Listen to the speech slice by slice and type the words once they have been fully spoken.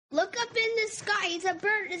Look up in the sky. It's a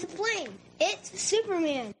bird. It's a plane. It's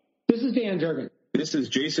Superman. This is Dan Jurgen. This is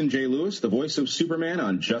Jason J. Lewis, the voice of Superman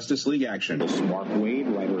on Justice League Action. This is Mark Wade,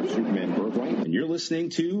 writer of Superman Birthright. And you're listening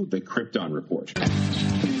to the Krypton Report. The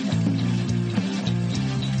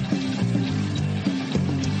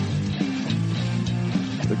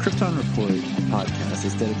Krypton Report podcast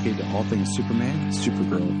is dedicated to all things Superman,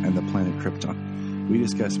 Supergirl, and the planet Krypton. We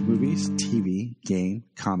discuss movies, TV, game,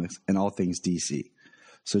 comics, and all things DC.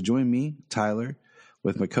 So join me, Tyler,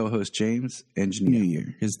 with my co-host James, Engineer. New Year,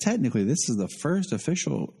 because technically this is the first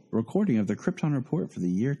official recording of the Krypton Report for the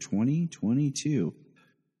year 2022.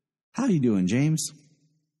 How you doing, James?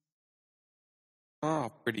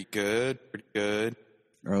 Oh, pretty good.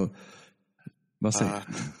 Oh, must say.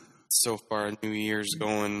 So far, New Year's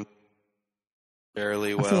going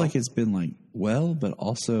fairly well. I feel like it's been but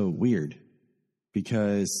also weird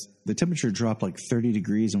because the temperature dropped 30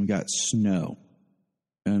 degrees and we got snow.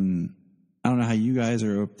 And I don't know how you guys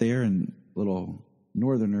are up there in a little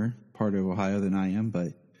northerner part of Ohio than I am, but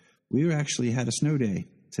we actually had a snow day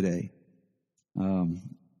today. Oh,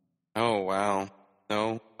 wow.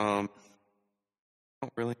 No, I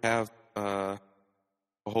don't really have a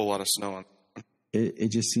whole lot of snow on.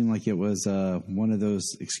 It just seemed like it was one of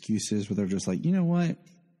those excuses where they're just like, you know what?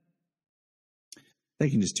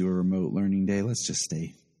 They can just do a remote learning day. Let's just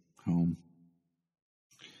stay home.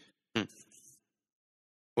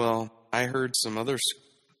 Well, I heard some other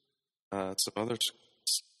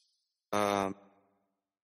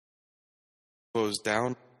closed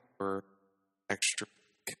down for extra.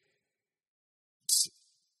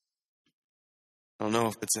 I don't know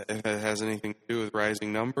if it has anything to do with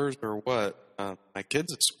rising numbers or what. My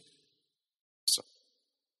kids at school, so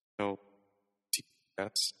no,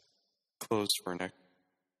 that's closed for next.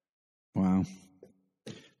 Wow,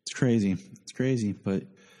 it's crazy. But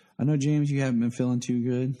I know, James, you haven't been feeling too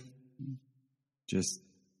good.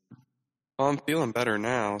 Well, I'm feeling better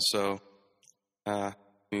now, so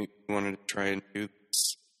we wanted to try and do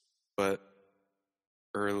this, but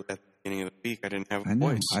early at the beginning of the week, I didn't have a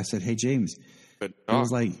voice. I said, "Hey, James." I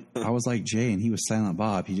was like Jay, and he was Silent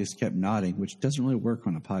Bob. He just kept nodding, which doesn't really work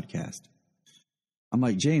on a podcast. I'm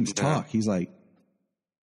like, James, talk. He's like,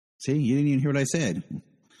 see, you didn't even hear what I said.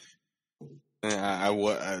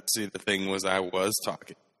 See, the thing was, I was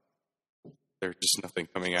talking. There's just nothing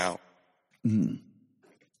coming out. Mm-hmm.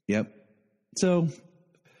 Yep. So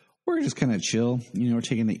we're just kind of chill. We're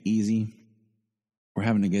taking it easy. We're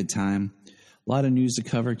having a good time. A lot of news to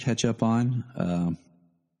cover, catch up on.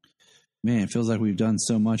 Man, it feels like we've done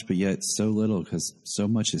so much, but yet so little because so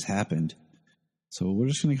much has happened. So we're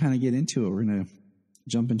just going to kind of get into it. We're going to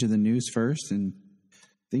jump into the news first and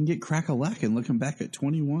then get crack-a-lack and looking back at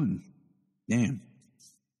 21. Damn.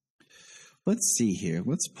 Let's see here.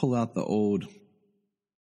 Let's pull out the old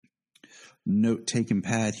note-taking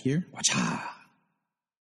pad here. Watcha!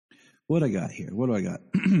 What I got here? What do I got?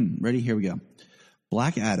 Ready? Here we go.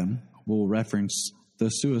 Black Adam will reference the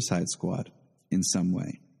Suicide Squad in some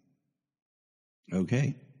way.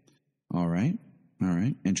 Okay. All right.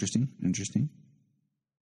 Interesting. It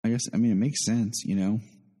makes sense,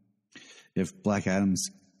 if Black Adam's,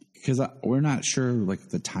 because we're not sure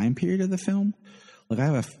the time period of the film. We're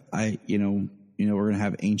going to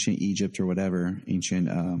have ancient Egypt or whatever, ancient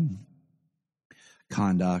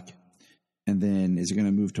Kahndaq. And then is it going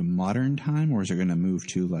to move to modern time, or is it going to move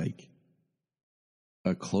to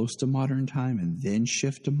a close to modern time and then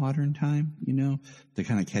shift to modern time, to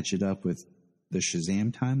kind of catch it up with the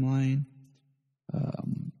Shazam timeline.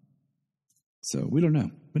 So we don't know.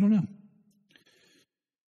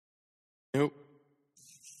 Nope.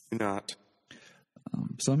 Not.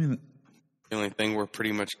 The only thing we're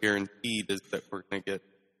pretty much guaranteed is that we're going to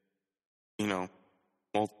get,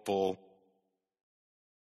 multiple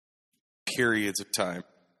periods of time.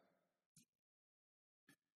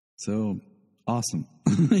 So awesome.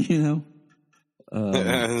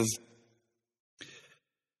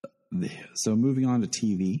 So moving on to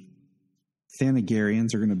TV,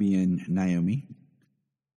 Thanagarians are going to be in Naomi.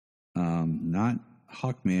 Not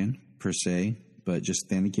Hawkman per se, but just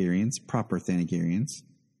Thanagarians, proper Thanagarians.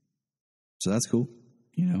 So that's cool,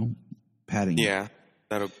 padding. Yeah,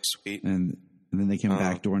 that'll be sweet. And then they can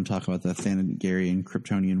backdoor and talk about the Thanagarian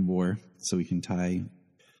Kryptonian War, so we can tie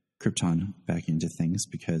Krypton back into things,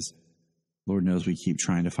 because Lord knows we keep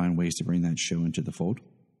trying to find ways to bring that show into the fold.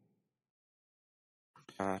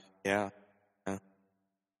 Yeah.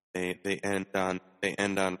 They end on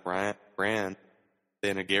Bran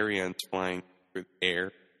Thanagarians flying through the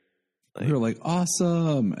air. We were like,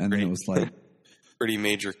 awesome, and then it was like pretty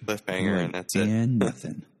major cliffhanger, and that's it. And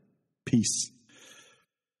nothing. Peace.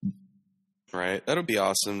 right? That'll be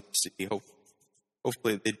awesome to see.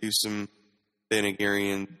 Hopefully they do some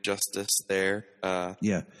Thanagarian justice there.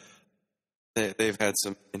 Yeah. They've had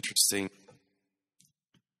some interesting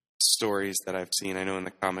stories that I've seen. I know in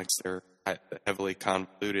the comics they're heavily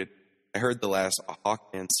convoluted. I heard the last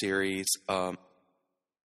Hawkman series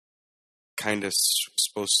kind of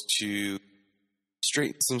supposed to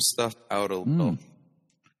straighten some stuff out a little.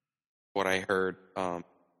 What I heard, because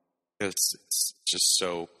it's just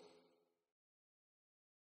so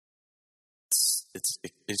it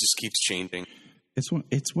just keeps changing.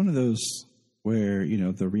 It's one of those where, you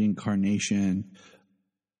know, the reincarnation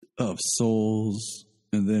of souls,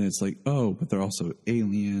 and then it's like, oh, but they're also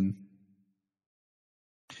alien,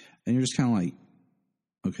 and you're just kind of like,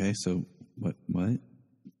 okay, so what?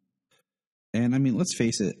 And I mean, let's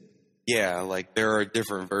face it. Yeah, like there are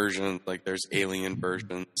different versions. Like there's alien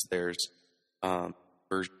versions. There's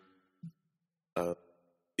versions of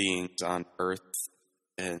beings on Earth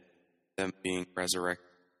and them being resurrected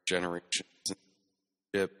generations and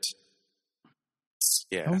shipped.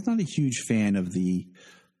 Yeah, I was not a huge fan of the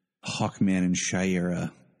Hawkman and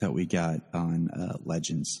Shira that we got on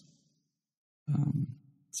Legends,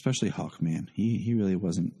 especially Hawkman. He really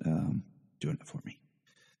wasn't doing it for me.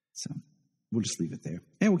 So we'll just leave it there,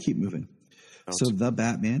 and we'll keep moving. So The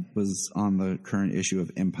Batman was on the current issue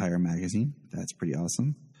of Empire magazine. That's pretty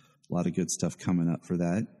awesome. A lot of good stuff coming up for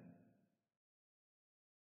that.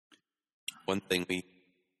 One thing we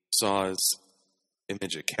saw is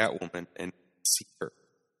image of Catwoman and see her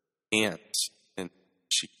hands, and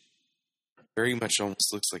she very much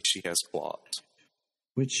almost looks like she has claws.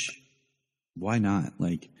 Which, why not?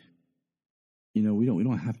 Like, you know, we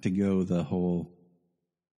don't have to go the whole.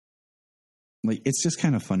 Like, it's just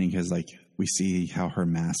kind of funny because, like, we see how her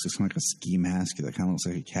mask is kind of like a ski mask that kind of looks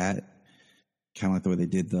like a cat. Kind of like the way they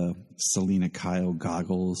did the Selena Kyle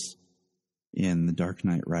goggles in The Dark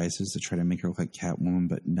Knight Rises to try to make her look like Catwoman,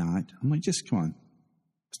 but not. I'm like, just come on.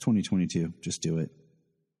 It's 2022. Just do it.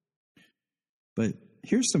 But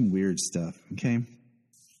here's some weird stuff, okay?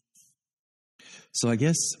 So I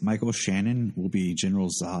guess Michael Shannon will be General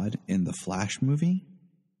Zod in the Flash movie.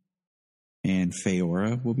 And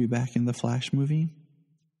Feora will be back in the Flash movie.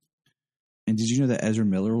 And did you know that Ezra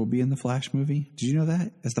Miller will be in the Flash movie? Did you know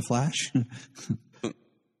that as the Flash?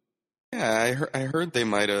 Yeah, I heard they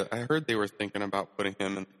might have. I heard they were thinking about putting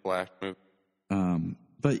him in the Flash movie.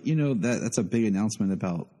 But you know that's a big announcement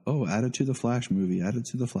about added to the Flash movie, added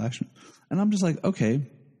to the Flash, and I'm just like, okay,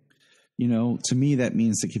 you know, to me that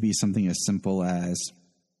means it could be something as simple as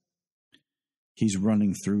he's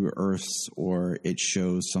running through Earths, or it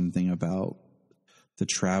shows something about the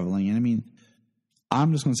traveling. And I mean,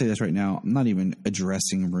 I'm just going to say this right now. I'm not even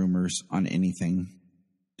addressing rumors on anything.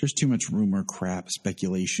 There's too much rumor crap,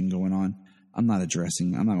 speculation going on. I'm not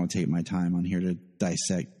going to take my time on here to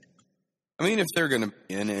dissect. I mean, if they're going to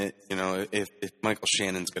be in it, you know, if Michael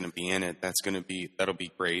Shannon's going to be in it, that'll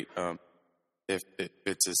be great. If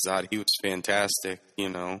it's a Zod, he was fantastic, you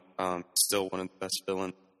know, still one of the best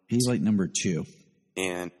villains. He's like number 2.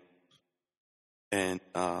 And you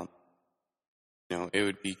know, it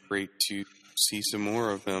would be great to see some more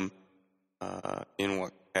of him in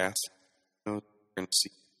what cast, you know, we're going to see.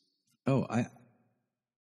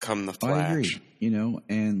 Come the Flash. I agree, you know,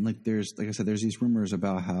 and like I said, there's these rumors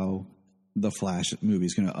about how the Flash movie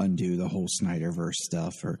is going to undo the whole Snyderverse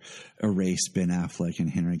stuff or erase Ben Affleck and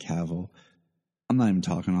Henry Cavill. I'm not even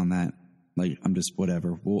talking on that. Like, I'm just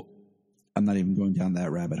whatever. Well, I'm not even going down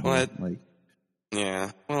that rabbit hole. Well,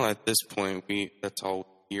 at this point, that's all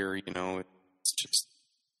we hear, you know, it's just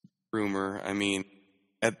rumor. I mean,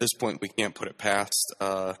 at this point, we can't put it past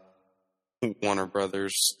Warner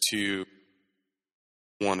Brothers to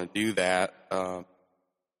want to do that,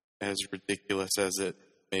 as ridiculous as it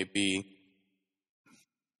may be.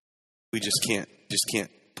 We just can't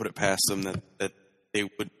put it past them that they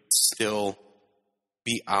would still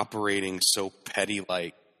be operating so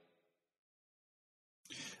petty-like.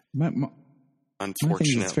 Unfortunately, I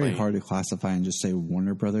think it's very hard to classify and just say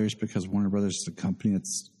Warner Brothers, because Warner Brothers is a company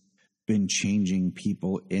that's been changing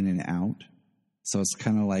people in and out. So it's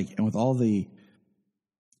kind of like, and with all the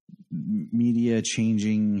media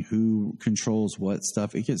changing, who controls what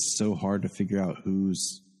stuff, it gets so hard to figure out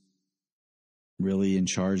who's really in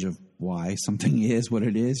charge of why something is what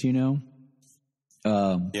it is, you know?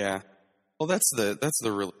 Yeah. Well, that's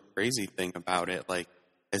the really crazy thing about it. Like,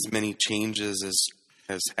 as many changes as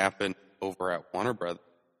has happened over at Warner Brothers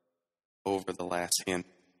over the last hand,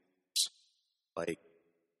 like,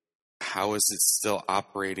 how is it still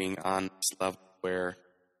operating on this level where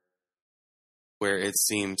it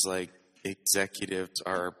seems like executives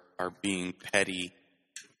are being petty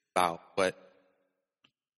about what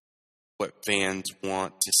fans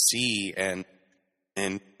want to see and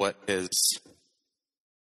what has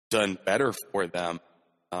done better for them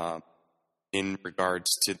in regards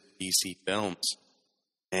to DC films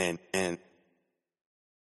and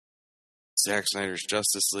Zack Snyder's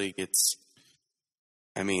Justice League.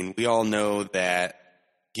 We all know that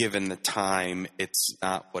given the time, it's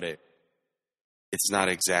not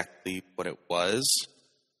exactly what it was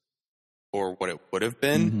or what it would have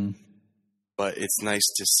been. Mm-hmm. But it's nice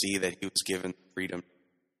to see that he was given freedom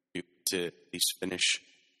to at least finish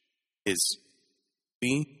his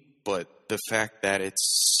movie. But the fact that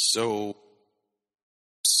it's so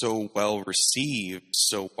well received,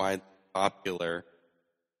 so widely popular,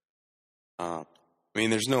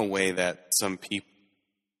 there's no way that some people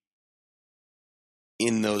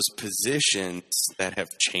in those positions that have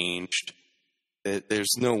changed,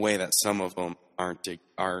 there's no way that some of them are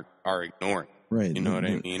ignoring. Right. You know what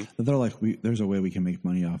I mean? They're like, there's a way we can make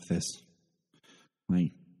money off this.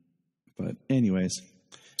 But anyways.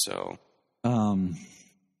 So.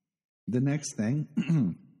 The next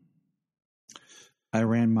thing, I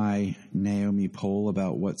ran my Naomi poll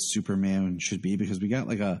about what Superman should be because we got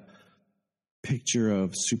like a picture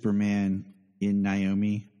of Superman in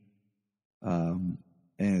Naomi. And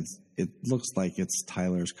it looks like it's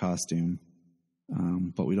Tyler's costume.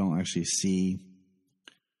 But we don't actually see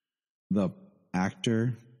the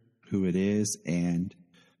actor who it is. And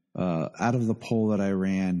out of the poll that I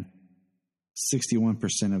ran,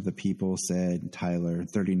 61% of the people said Tyler,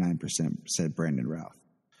 39% said Brandon Routh.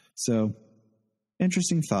 So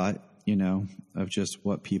interesting thought, of just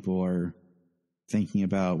what people are thinking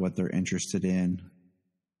about, what they're interested in,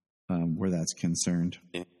 where that's concerned.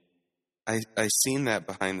 Yeah. I seen that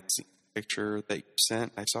behind the scenes picture that you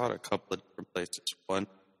sent. I saw it a couple of different places. The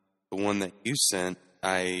one that you sent,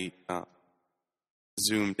 I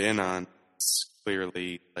zoomed in on. It's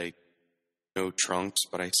clearly like no trunks,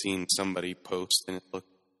 but I seen somebody post and it looked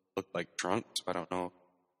like trunks. I don't know if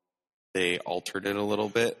they altered it a little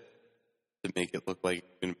bit to make it look like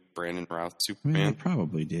Brandon Routh Superman. They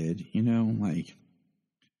probably did.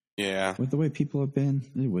 Yeah. With the way people have been,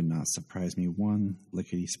 it would not surprise me one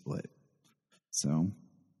lickety split. So,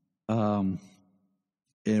 will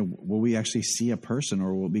we actually see a person,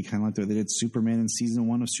 or will it be kind of like they did Superman in season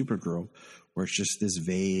 1 of Supergirl, where it's just this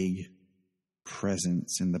vague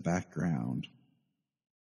presence in the background?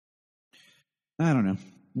 I don't know.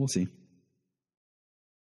 We'll see.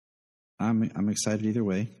 I'm excited either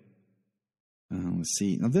way. Let's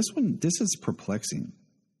see. Now this is perplexing.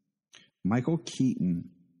 Michael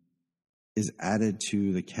Keaton is added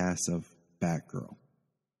to the cast of Batgirl.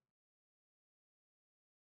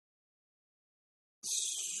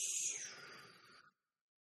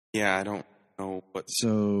 Yeah, I don't know what.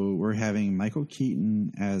 So we're having Michael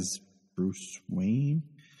Keaton as Bruce Wayne,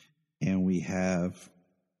 and we have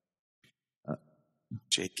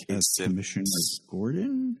J.K. Commissioner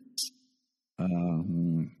Gordon.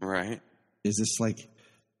 Right. Is this like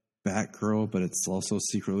Batgirl, but it's also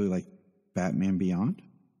secretly like Batman Beyond?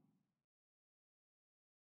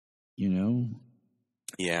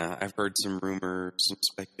 Yeah, I've heard some rumors, some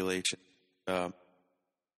speculation.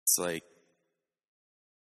 It's like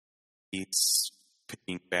he's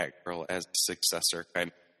picking Batgirl as a successor, kind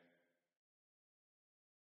of.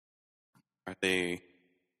 Are they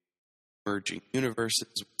merging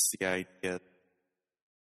universes? What's the idea?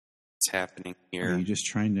 What's happening here? Are you just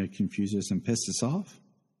trying to confuse us and piss us off?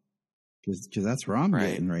 Because that's where I'm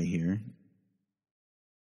getting right here.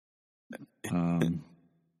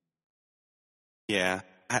 Yeah,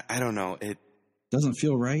 I don't know. It doesn't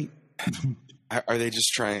feel right. Are they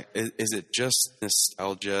just trying? Is it just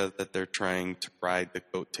nostalgia that they're trying to ride the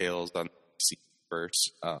coattails on the universe?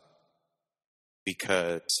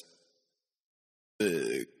 Because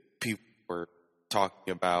the people were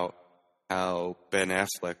talking about how Ben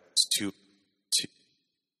Affleck was to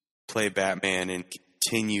play Batman and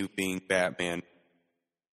continue being Batman,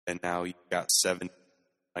 and now you've got 7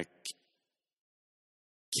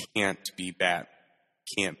 can't be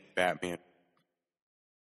Batman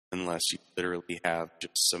unless you literally have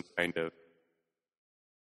just some kind of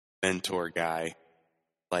mentor guy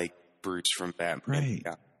like Bruce from Batman. Right.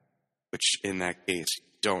 Yeah. Which in that case you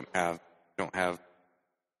don't have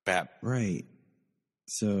Batman. Right.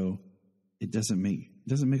 So it doesn't make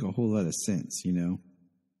a whole lot of sense,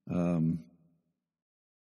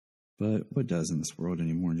 But what does in this world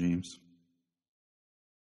anymore, James?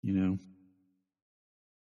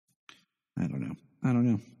 I don't know.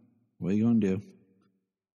 What are you going to do?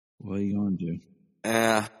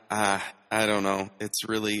 I don't know. It's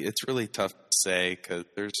really tough to say because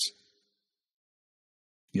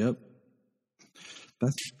Yep.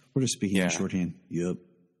 We're just speaking in shorthand. Yep.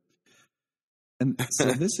 And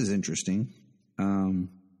so this is interesting.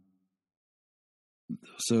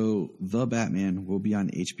 So The Batman will be on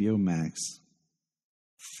HBO Max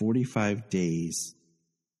 45 days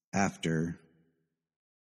after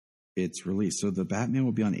it's released. So The Batman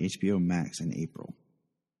will be on HBO Max in April.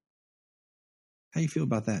 How do you feel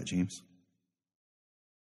about that, James?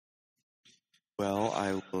 Well,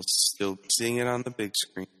 I will still be seeing it on the big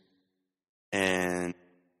screen. And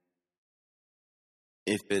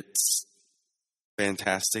if it's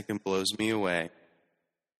fantastic and blows me away,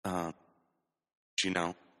 it's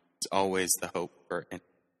always the hope for any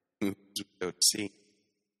movies we go to see.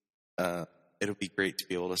 It'll be great to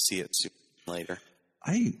be able to see it sooner than later.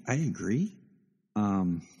 I agree.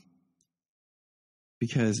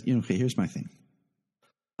 Because, okay, here's my thing.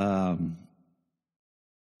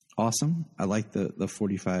 Awesome. I like the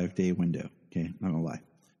 45-day window. Okay, I'm not gonna lie.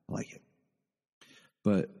 I like it.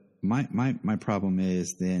 But my problem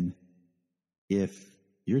is then if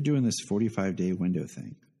you're doing this 45-day window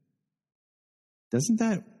thing,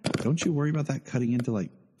 don't you worry about that cutting into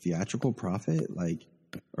like theatrical profit? Like,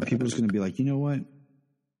 are people just gonna be like, you know what?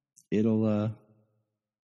 It'll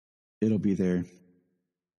be there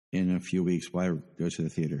in a few weeks. Why go to the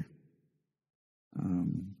theater?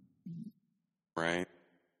 Right.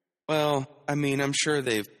 Well, I mean, I'm sure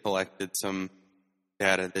they've collected some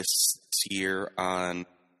data this year on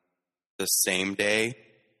the same day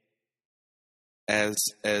as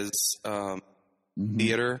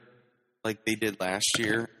theater, like they did last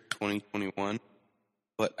year, 2021.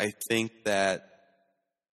 But I think that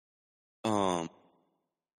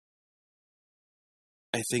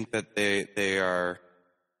they are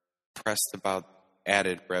pressed about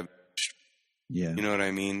added revenue. Yeah, you know what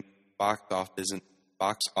I mean. Box office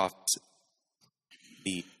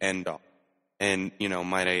the end all. And,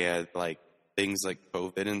 might I add, like, things like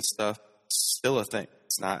COVID and stuff, it's still a thing.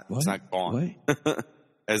 It's not gone.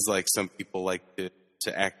 As, like, some people like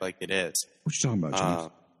to act like it is. What you talking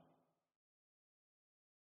about,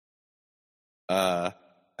 James?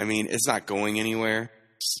 I mean, it's not going anywhere.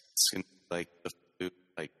 It's gonna be like the flu,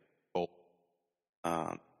 like cold,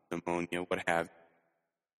 pneumonia, what have you.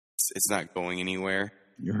 It's not going anywhere.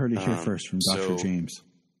 You heard it here first from Dr. James.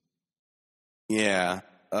 Yeah.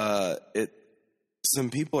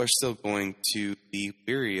 Some people are still going to be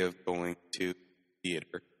weary of going to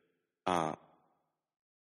theater.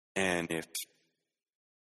 And if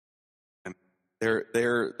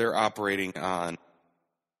they're operating on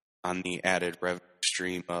the added revenue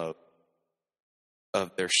stream of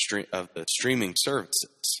the streaming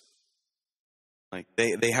services. Like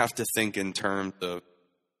they have to think in terms of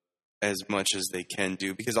as much as they can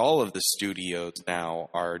do, because all of the studios now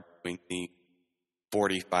are doing the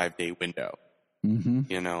 45-day window,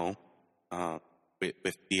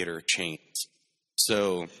 with theater chains.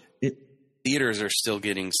 So theaters are still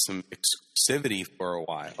getting some exclusivity for a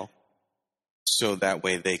while, so that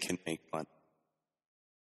way they can make money.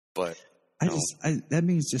 But that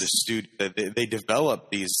means just they develop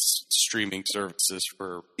these streaming services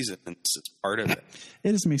for a reason, and this is part of it.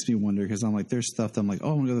 It just makes me wonder, because I'm like, there's stuff that I'm like,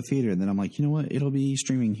 oh, I'm gonna go to the theater, and then I'm like, you know what, it'll be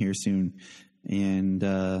streaming here soon, and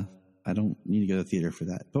I don't need to go to the theater for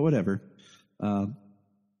that. But whatever.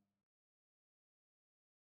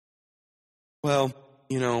 Well,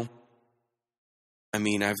 I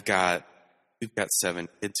mean, we've got 7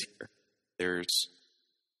 kids here. There's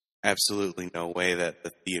absolutely no way that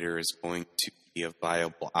the theater is going to be a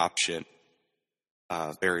viable option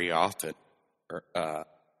very often for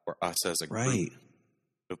us as a group. Right.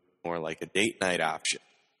 More like a date night option.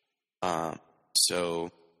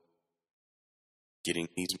 So getting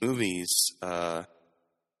these movies on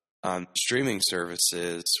streaming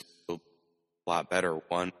services will be a lot better.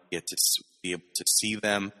 One, get to be able to see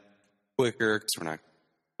them quicker because we're not going to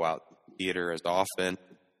go out to the theater as often.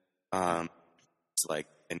 It's like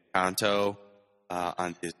Encanto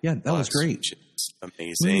on Disney. Yeah, that was great. Which is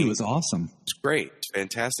amazing. It was awesome. It's great. It's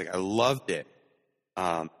fantastic. I loved it.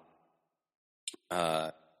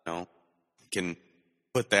 Can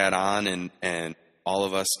put that on and all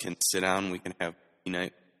of us can sit down. We can have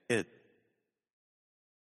night with kids.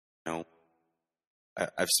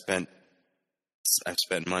 I've spent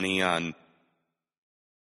money on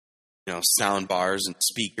sound bars and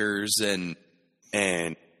speakers and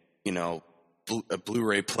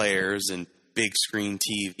Blu-ray players and big screen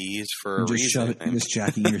TVs for a reason. Just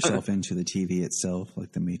jacking yourself into the TV itself,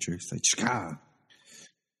 like the Matrix, like chka.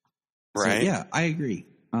 Right? So, yeah, I agree.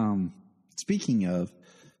 Speaking of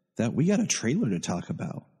that, we got a trailer to talk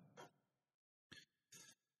about.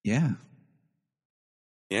 Yeah.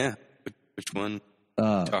 Yeah. Which one?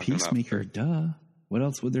 Peacemaker, duh. What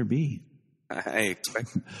else would there be? I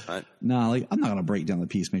expect not. No, like I'm not gonna break down the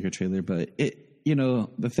Peacemaker trailer, but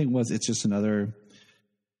the thing was, it's just another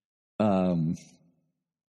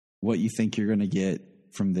what you think you're gonna get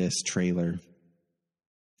from this trailer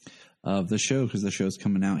of the show, because the show's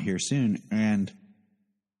coming out here soon. And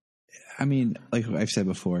I mean, like I've said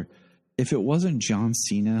before, if it wasn't John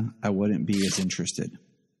Cena, I wouldn't be as interested.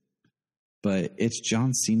 But it's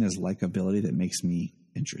John Cena's likability that makes me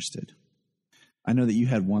interested. I know that you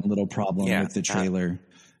had one little problem with the trailer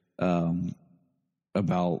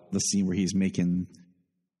about the scene where he's making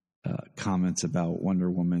comments about Wonder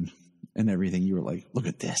Woman and everything. You were like, look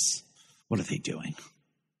at this. What are they doing?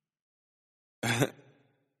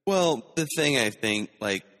 Well, the thing I think,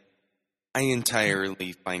 like, I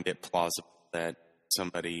entirely find it plausible that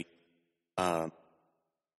somebody, and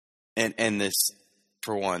this,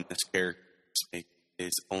 for one, this character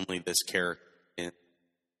is only this character in the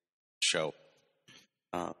show.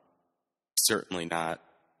 Certainly not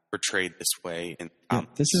portrayed this way in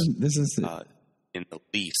comics, this is in the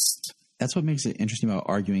least. That's what makes it interesting about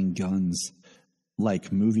arguing guns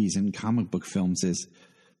like movies and comic book films is,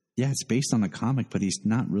 it's based on a comic, but he's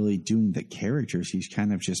not really doing the characters. He's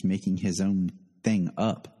kind of just making his own thing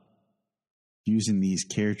up using these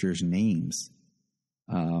characters' names.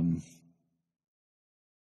 So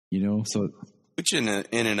which in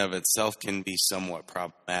and of itself can be somewhat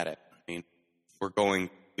problematic. I mean,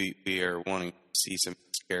 we are wanting to see some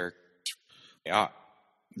characters. Yeah.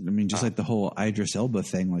 I mean, just like the whole Idris Elba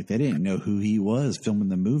thing, like they didn't know who he was filming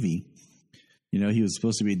the movie. He was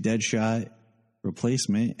supposed to be a Deadshot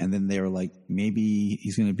replacement, and then they were like, maybe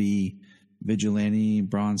he's going to be Vigilante,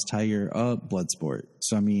 Bronze Tiger, Bloodsport.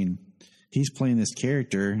 So, I mean, he's playing this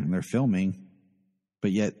character, and they're filming,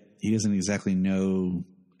 but yet he doesn't exactly know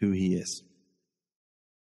who he is.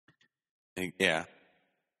 Yeah.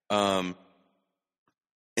 And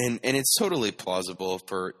it's totally plausible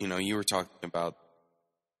for, you were talking about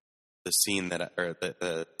the scene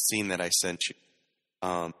the scene that I sent you,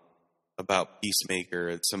 about Peacemaker,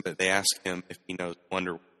 and they ask him if he knows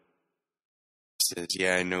Wonder Woman. He says,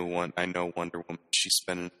 "Yeah, I know Wonder Woman. She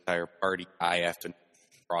spent an entire party I after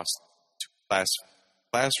across a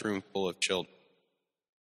classroom full of children.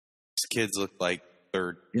 These kids look like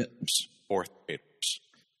fourth graders.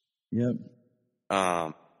 Yep.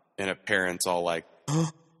 And a parent's all like,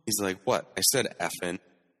 oh. He's like, what? I said effing.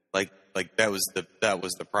 Like that was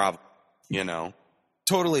the problem,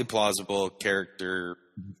 Totally plausible character,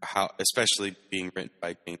 how, especially being written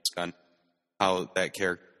by James Gunn, how that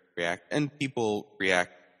character react, and people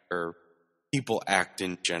react, or people act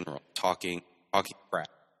in general, talking crap,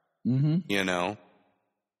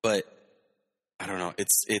 But I don't know.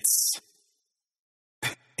 It's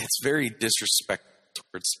very disrespectful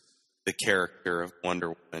towards the character of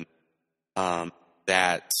Wonder Woman,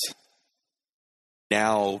 that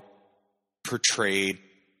now portrayed.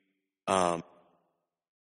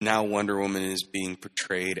 Now Wonder Woman is being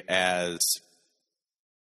portrayed as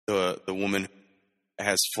the woman who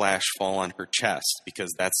has flash fall on her chest,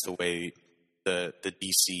 because that's the way the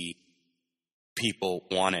DC people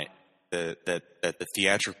want it. That the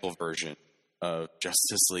theatrical version of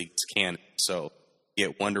Justice League's canon. So you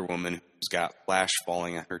get Wonder Woman who's got flash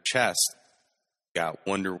falling on her chest. You got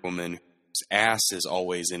Wonder Woman whose ass is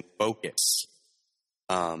always in focus.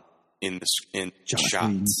 In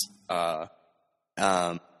shots.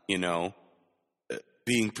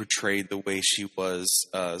 Being portrayed the way she was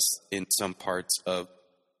in some parts of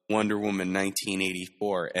Wonder Woman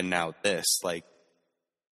 1984, and now this, like,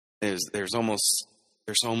 there's almost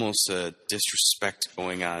a disrespect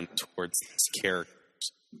going on towards these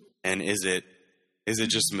characters. And is it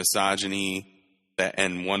just misogyny that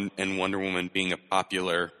and Wonder Woman being a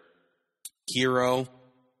popular hero,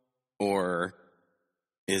 or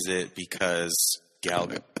is it because Gal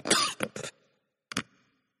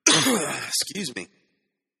excuse me,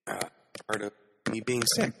 part of me being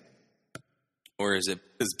sick, or is it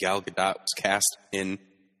because Gal Gadot was cast in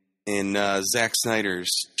Zack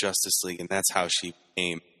Snyder's Justice League, and that's how she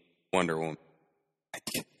became Wonder Woman?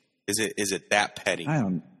 Is it that petty? I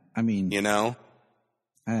don't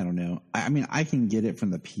know. I mean, I can get it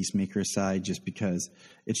from the Peacemaker side, just because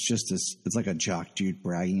it's just it's like a jock dude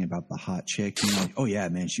bragging about the hot chick. Like, oh yeah,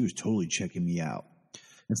 man, she was totally checking me out.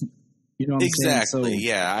 You know what exactly. I'm saying? So,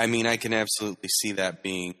 yeah, I mean, I can absolutely see that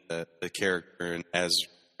being the character as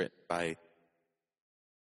written by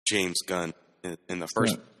James Gunn in the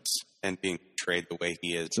first place, and being portrayed the way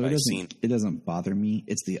he is. So it doesn't bother me.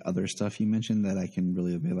 It's the other stuff you mentioned that I can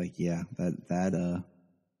really be like, yeah, that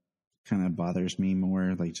kind of bothers me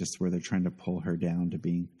more. Like, just where they're trying to pull her down to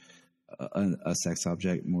being a sex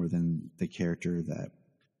object more than the character that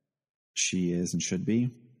she is and should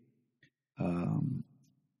be.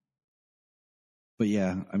 But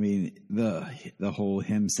yeah, I mean, the whole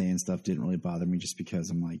him saying stuff didn't really bother me, just because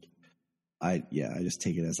I'm like, I just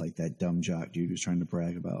take it as like that dumb jock dude who's trying to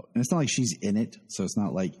brag about. And it's not like she's in it, so it's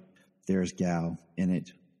not like there's gal in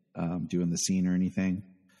it doing the scene or anything.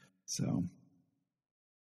 So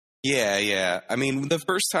Yeah. I mean, the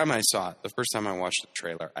first time I saw it, the first time I watched the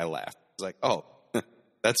trailer, I laughed. I was like, oh,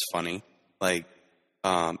 that's funny. Like,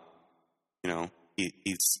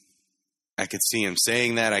 he's, I could see him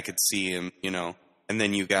saying that. I could see him, and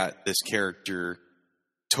then you got this character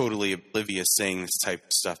totally oblivious saying this type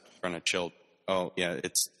of stuff in front of children. Oh yeah,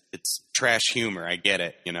 it's trash humor. I get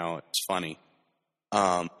it. It's funny.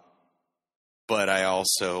 But I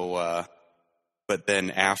also, but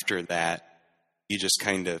then after that, you just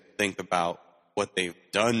kind of think about what they've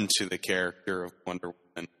done to the character of Wonder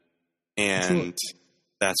Woman, and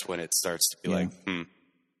that's when it starts to be like,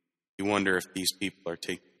 you wonder if these people are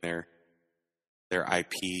taking their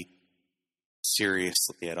IP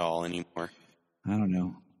seriously at all anymore. I don't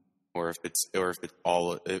know. Or if it's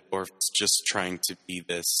just trying to be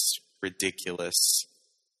this ridiculous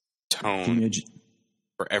tone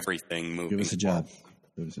for everything moving. Give us a job.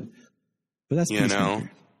 But that's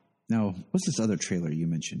Peacemaker. Now, what's this other trailer you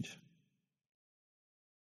mentioned?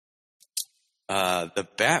 The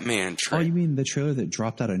Batman trailer. Oh, you mean the trailer that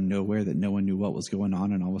dropped out of nowhere that no one knew what was going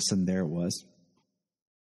on, and all of a sudden there it was?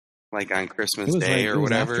 Like on Christmas Day or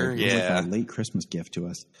whatever? It was like a late Christmas gift to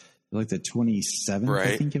us. Like the 27th, right.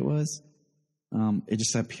 I think it was. It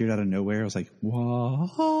just appeared out of nowhere. I was like,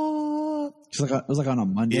 what? It was like on a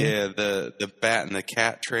Monday. Yeah, the Bat and the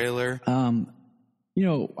Cat trailer. I'm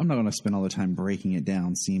not going to spend all the time breaking it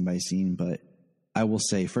down scene by scene, but I will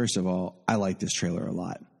say, first of all, I like this trailer a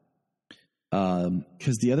lot.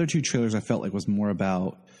 Because the other two trailers I felt like was more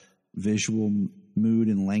about visual mood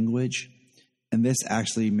and language. And this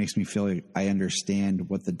actually makes me feel like I understand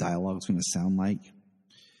what the dialogue is going to sound like,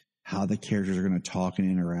 how the characters are going to talk and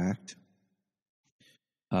interact.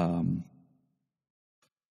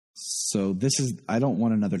 So I don't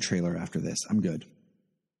want another trailer after this. I'm good.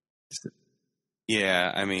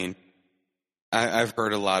 Yeah, I mean, I've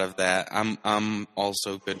heard a lot of that. I'm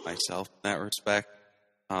also good myself in that respect.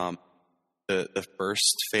 The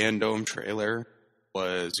first Fandom trailer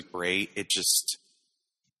was great. It just,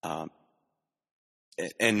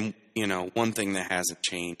 and one thing that hasn't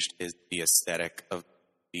changed is the aesthetic of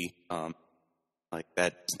the like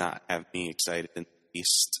that does not have me excited in the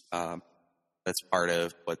least. That's part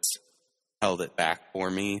of what's held it back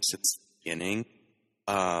for me since the beginning.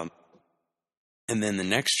 And then the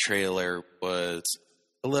next trailer was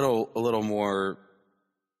a little more,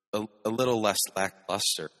 a little less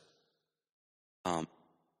lackluster. And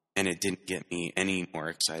it didn't get me any more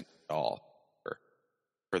excited at all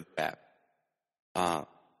for the Bat.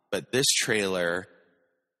 But this trailer,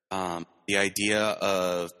 the idea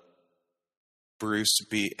of Bruce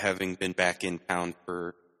having been back in town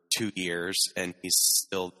for 2 years and he's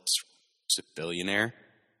still a billionaire.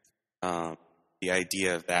 The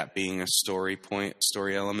idea of that being a story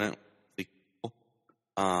element.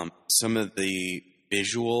 Some of the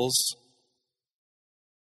visuals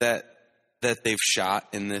that they've shot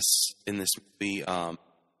in this movie, the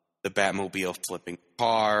Batmobile flipping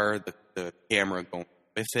car, the camera going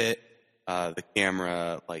with it, the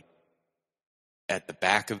camera like at the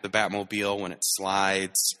back of the Batmobile when it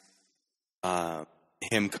slides,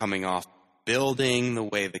 him coming off the building, the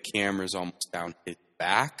way the camera's almost down his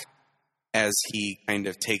back as he kind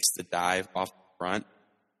of takes the dive off the front.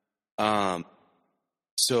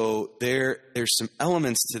 So there's some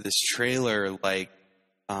elements to this trailer, like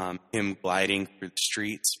him gliding through the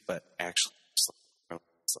streets, but actually just like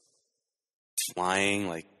flying,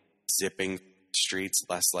 like zipping through the streets,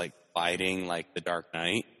 less like gliding like The Dark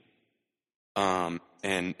Knight, and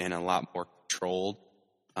a lot more controlled.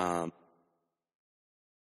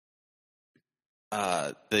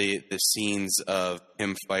 The scenes of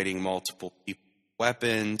him fighting multiple people with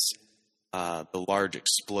weapons, the large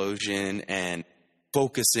explosion, and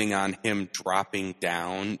focusing on him dropping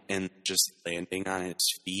down and just landing on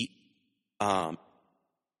his feet.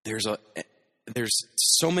 There's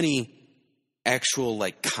so many actual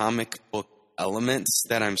like comic book elements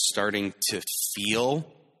that I'm starting to feel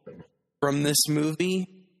from this movie.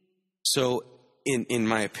 So in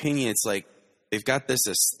my opinion, it's like they've got this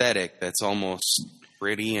aesthetic that's almost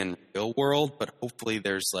gritty and real world, but hopefully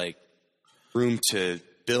there's like room to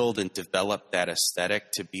build and develop that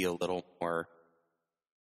aesthetic to be a little more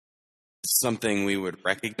something we would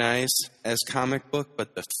recognize as comic book,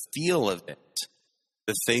 but the feel of it,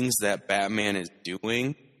 the things that Batman is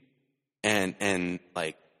doing, and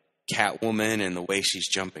like Catwoman and the way she's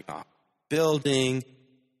jumping off the building,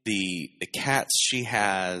 the cats she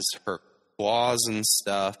has, her claws and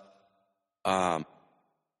stuff.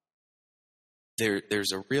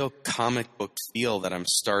 There's a real comic book feel that I'm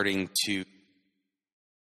starting to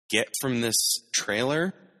get from this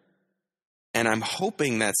trailer, and I'm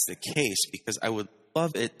hoping that's the case, because I would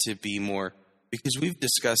love it to be more, because we've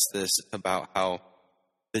discussed this about how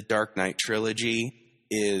the Dark Knight trilogy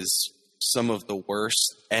is some of the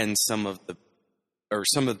worst and some of the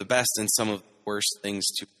best and some of the worst things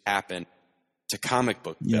to happen to comic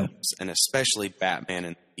book films, and especially Batman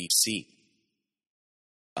and DC.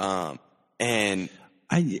 And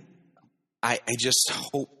I just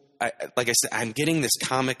hope, like I said, I'm getting this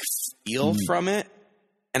comic feel from it,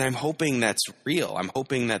 and I'm hoping that's real. I'm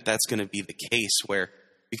hoping that that's going to be the case, where,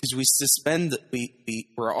 because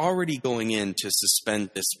we're already going in to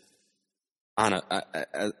suspend this on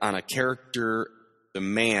a character, the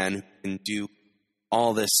man who can do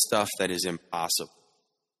all this stuff that is impossible.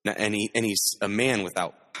 Now, and he's a man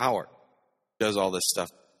without power, does all this stuff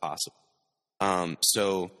possible.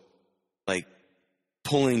 So, like,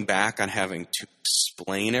 pulling back on having to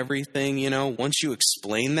explain everything, once you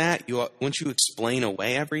explain that, once you explain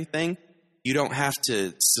away everything, you don't have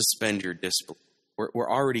to suspend your disbelief. We're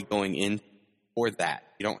already going in for that.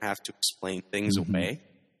 You don't have to explain things away.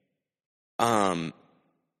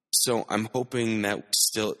 So I'm hoping that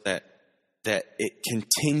that it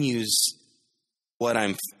continues what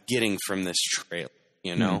I'm getting from this trailer,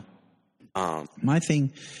 My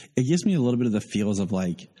thing, it gives me a little bit of the feels of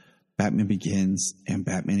like Batman Begins and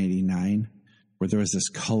Batman 89, where there was this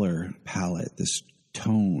color palette, this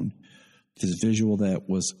tone, this visual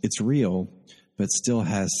it's real, but still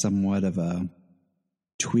has somewhat of a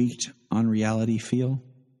tweaked on reality feel.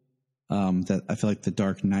 That I feel like the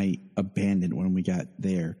Dark Knight abandoned when we got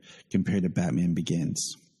there compared to Batman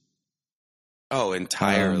Begins. Oh,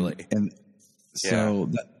 entirely. And so,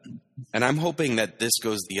 and I'm hoping that this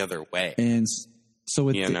goes the other way. And so,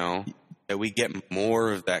 with that we get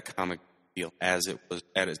more of that comic feel as it would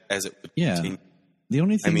continue. The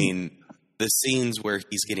only thing, I mean, the scenes where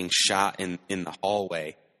he's getting shot in the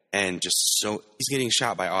hallway, and he's getting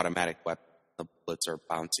shot by automatic weapons. The bullets are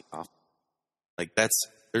bouncing off. Like,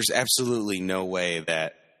 there's absolutely no way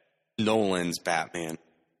that Nolan's Batman,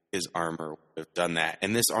 his armor, would have done that.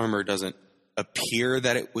 And this armor doesn't appear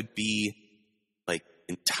that it would be like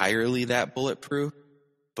entirely that bulletproof,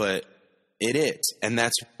 but it is. And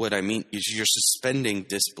that's what I mean, is you're suspending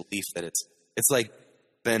disbelief that it's like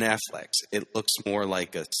Ben Affleck's. It looks more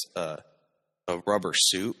like a rubber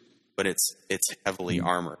suit, but it's heavily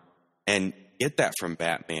armored. And get that from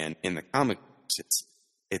Batman in the comic books.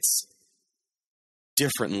 It's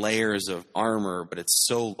different layers of armor, but it's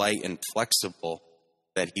so light and flexible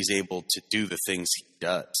that he's able to do the things he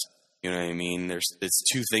does. You know what I mean? It's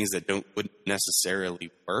two things that wouldn't necessarily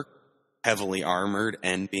work: heavily armored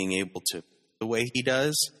and being able to the way he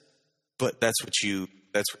does. But that's what you're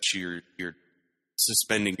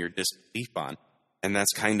suspending your disbelief on, and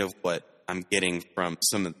that's kind of what I'm getting from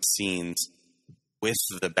some of the scenes with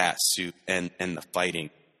the bat suit and the fighting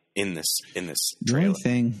in this trailer. The only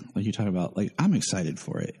thing, like you talk about, like, I'm excited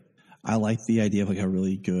for it. I like the idea of like a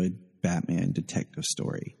really good Batman detective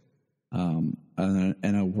story,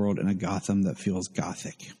 in a world, in a Gotham that feels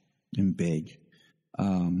gothic and big.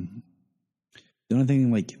 The only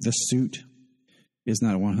thing, like, the suit is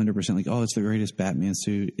not 100% like, oh, it's the greatest Batman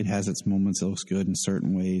suit. It has its moments. It looks good in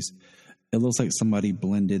certain ways. It looks like somebody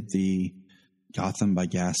blended the Gotham by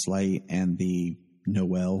Gaslight and the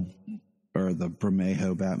Noel or the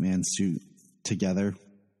Bermejo Batman suit together.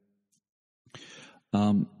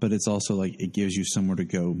 But it's also like it gives you somewhere to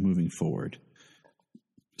go moving forward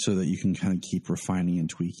so that you can kind of keep refining and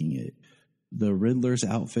tweaking it. The Riddler's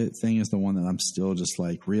outfit thing is the one that I'm still just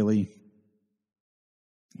like, really?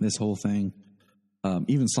 This whole thing?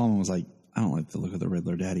 Even Solomon was like, I don't like the look of the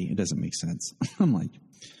Riddler, Daddy. It doesn't make sense. I'm like,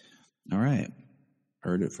 all right.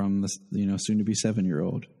 Heard it from the soon to be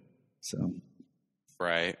 7-year-old. So,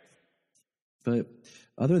 right. But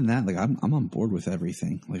other than that, like, I'm on board with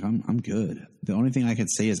everything. Like, I'm good. The only thing I could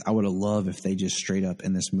say is I would have loved if they just straight up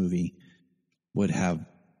in this movie would have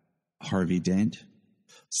Harvey Dent,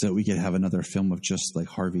 so we could have another film of just like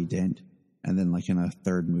Harvey Dent, and then like in a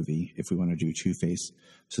third movie, if we want to do Two-Face,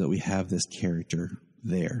 so that we have this character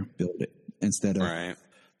there, build it, instead of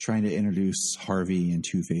trying to introduce Harvey and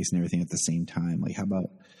Two-Face and everything at the same time. Like, how about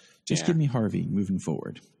just give me Harvey moving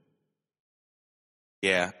forward?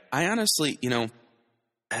 Yeah, I honestly,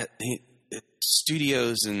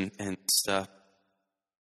 studios and stuff,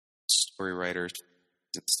 story writers,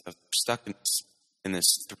 and stuff. We're stuck in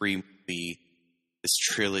this 3-movie, this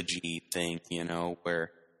trilogy thing,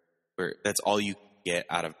 where that's all you get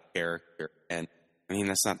out of a character. And I mean,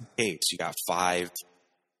 that's not the case. You got 5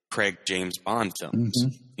 Craig James Bond films.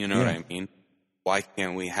 Mm-hmm. You know what I mean? Why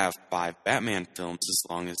can't we have 5 Batman films as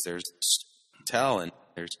long as there's a story to tell and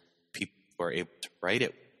there's people who are able to write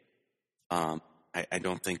it? I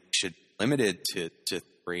don't think it should be limited to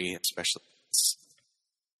 3, especially it's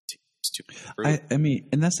too true. I mean,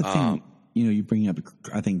 and that's the thing. You bring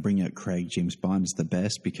up Craig James Bond is the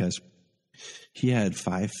best because he had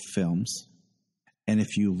 5 films, and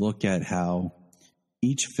if you look at how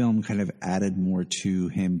each film kind of added more to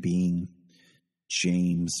him being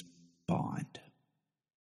James Bond.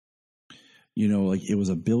 Like it was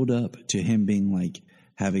a build up to him being like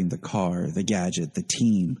having the car, the gadget, the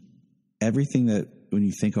team, everything that when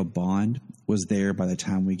you think of Bond was there by the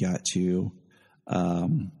time we got to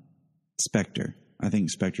Spectre. I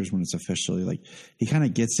think Spectre's when it's officially like he kind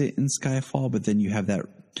of gets it in Skyfall, but then you have that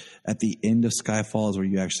at the end of Skyfall is where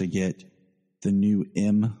you actually get the new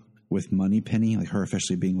M with Moneypenny, like her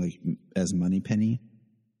officially being like as Moneypenny.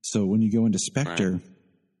 So when you go into Spectre, right.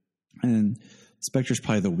 And Spectre's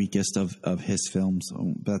probably the weakest of his films,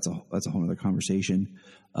 but that's a whole other conversation.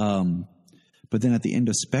 But then at the end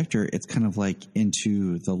of Spectre, it's kind of like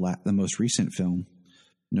into the most recent film,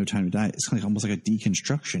 No Time to Die. It's kind of almost like a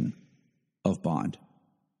deconstruction of Bond.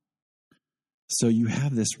 So you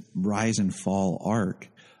have this rise and fall arc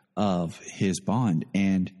of his Bond,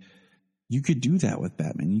 and you could do that with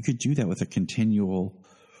Batman. You could do that with a continual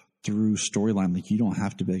through storyline. Like you don't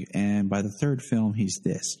have to be, and by the third film, he's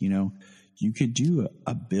this, you could do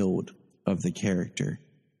a build of the character.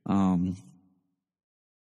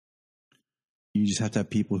 You just have to have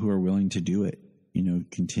people who are willing to do it,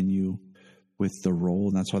 continue with the role.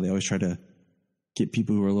 And that's why they always try to get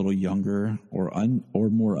people who are a little younger or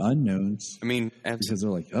more unknowns. I mean, because they're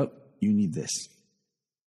like, oh, you need this.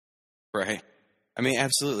 Right. I mean,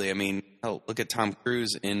 absolutely. I mean, hell, look at Tom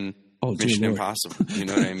Cruise in Mission Impossible. You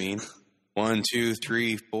know what I mean? 1, 2,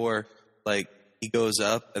 3, 4. Like he goes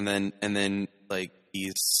up and then like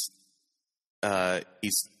he's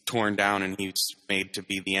torn down and he's made to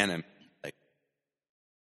be the enemy. Like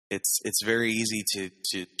it's very easy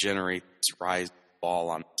to generate this rise and fall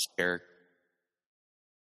on this character.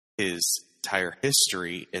 His entire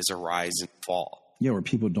history is a rise and fall. Yeah, where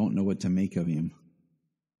people don't know what to make of him.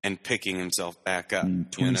 And picking himself back up.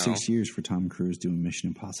 26 years for Tom Cruise doing Mission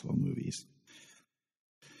Impossible movies.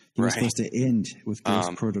 He was supposed to end with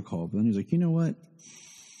Ghost Protocol, but then he was like, you know what?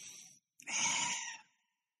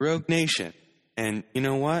 Rogue Nation. And you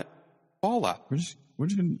know what? Fallout. We're just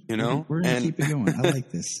gonna, we're gonna keep it going. I like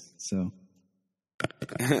this. So.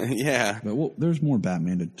 Yeah. But there's more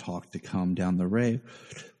Batman to talk to come down the way.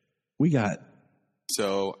 We got.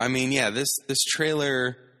 So, I mean, yeah, this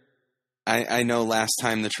trailer, I know last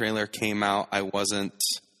time the trailer came out, I was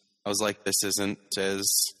like, this isn't as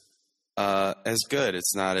good.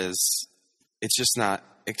 It's just not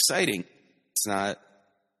exciting. It's not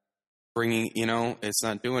bringing, it's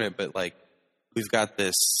not doing it. But like, we've got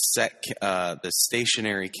this this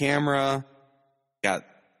stationary camera, got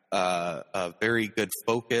a very good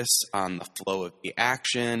focus on the flow of the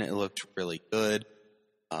action. It looked really good.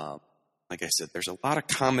 Like I said, there's a lot of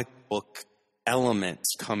comic book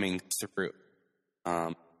elements coming through.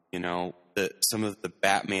 Some of the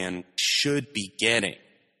Batman should be getting,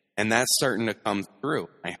 and that's starting to come through.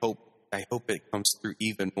 I hope it comes through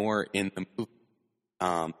even more in the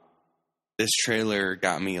movie. This trailer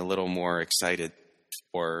got me a little more excited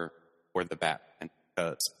for the Batman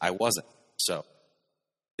because I wasn't. So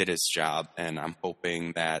did its job, and I'm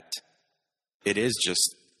hoping that it is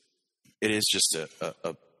just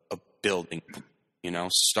a building,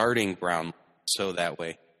 starting ground, so that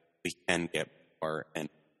way we can get more and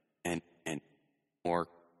more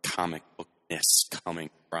comic bookness coming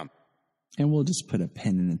from. And we'll just put a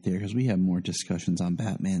pin in it there because we have more discussions on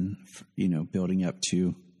Batman, building up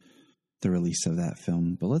to the release of that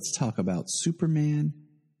film. But let's talk about Superman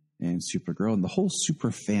and Supergirl and the whole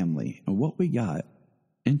super family and what we got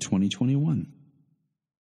in 2021.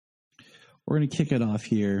 We're going to kick it off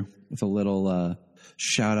here with a little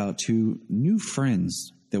shout out to new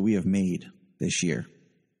friends that we have made this year.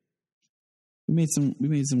 We made some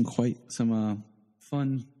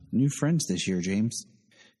fun new friends this year, James,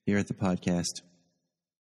 here at the podcast.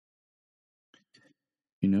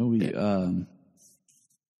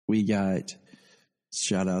 We got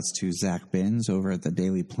shout outs to Zach Benz over at the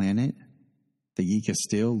Daily Planet, the Geek of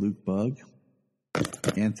Steel, Luke Bugg,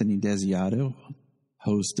 Anthony Desiato,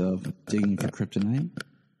 host of Digging for Kryptonite,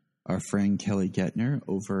 our friend Kelly Gettner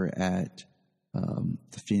over at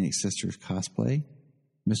the Phoenix Sisters cosplay,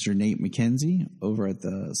 Mr. Nate McKenzie over at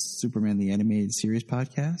the Superman the Animated Series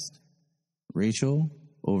podcast, Rachel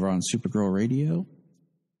over on Supergirl Radio,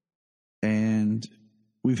 and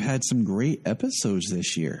we've had some great episodes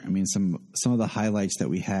this year. I mean, some of the highlights that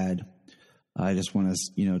we had, I just want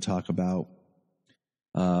to talk about.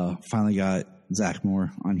 Finally got Zach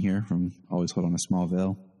Moore on here from Always Hold On to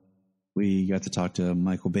Smallville. We got to talk to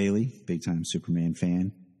Michael Bailey, big time Superman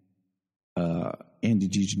fan. Andy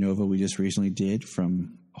DiGenova we just recently did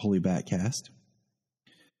from Holy Batcast.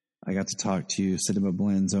 I got to talk to Cinema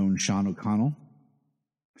Blend's own Sean O'Connell.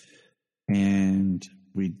 And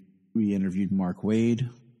we interviewed Mark Wade.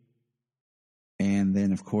 And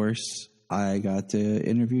then, of course, I got to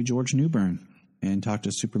interview George Newbern and talk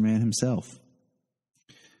to Superman himself.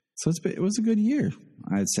 So it was a good year,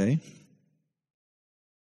 I'd say.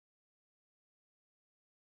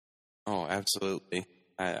 Oh, absolutely.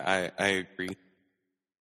 I agree.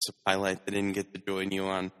 It's a highlight that didn't get to join you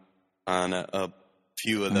on a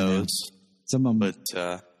few of those. Some of them, but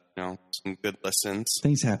some good listens.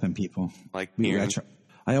 Things happen, people. Like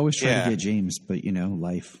I always try to get James, but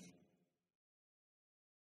life.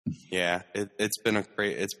 Yeah, it's been a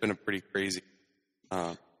pretty crazy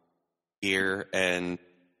year, and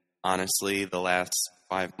honestly, the last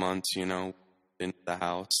 5 months, into the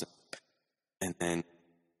house, and then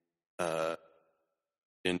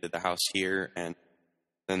into the house here, and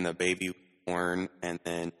then the baby was born, and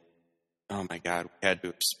then, oh my God, we had to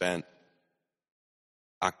have spent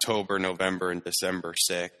October, November, and December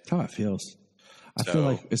sick. That's how it feels. I feel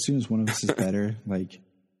like as soon as one of us is better, like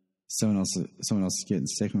someone else is getting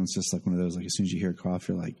sick, and it's just like one of those, like as soon as you hear a cough,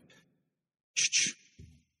 you're like, shh,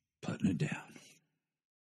 putting it down.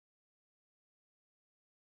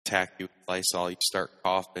 Attack you with Lysol, you start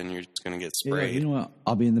coughing, you're just going to get sprayed. Yeah, you know what?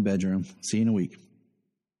 I'll be in the bedroom. See you in a week.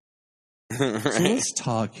 Right. So let's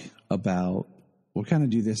talk about, we'll kind of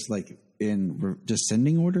do this like in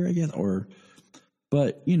descending order, I guess,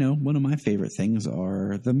 but one of my favorite things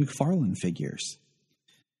are the McFarlane figures.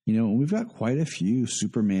 We've got quite a few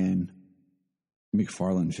Superman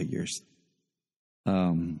McFarlane figures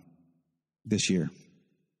this year.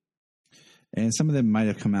 And some of them might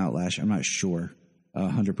have come out last year. I'm not sure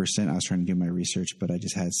 100%. I was trying to do my research, but I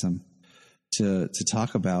just had some to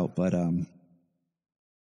talk about. But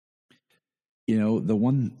the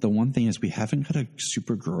one thing is we haven't got a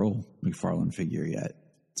Supergirl McFarlane figure yet.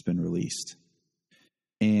 It's been released.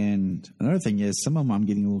 And another thing is some of them I'm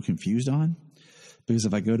getting a little confused on, because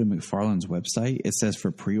if I go to McFarlane's website, it says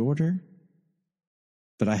for pre-order,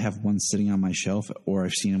 but I have one sitting on my shelf, or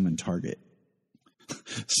I've seen them in Target.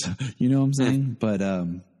 So, you know what I'm saying? But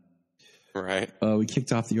right. We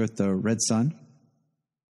kicked off the year with the Red Sun.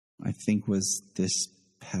 I think was this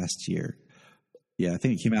past year. Yeah, I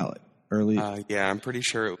think it came out early. Yeah, I'm pretty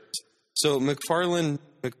sure it was. So McFarlane's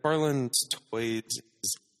Toys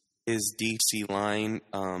is his DC line.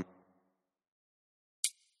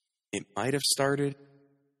 It might have started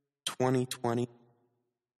 2020,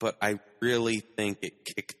 but I really think it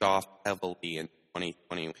kicked off heavily in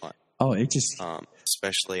 2021. Oh, it just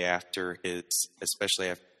especially after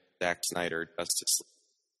Zack Snyder Justice League.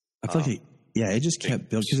 I feel like it just kept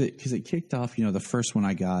building because it kicked off. The first one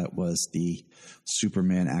I got was the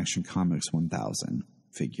Superman Action Comics 1000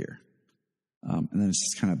 figure, and then it's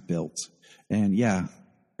just kind of built. And yeah,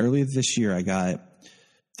 earlier this year I got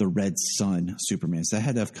the Red Sun Superman. So that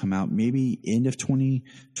had to have come out maybe end of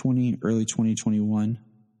 2020, early 2021.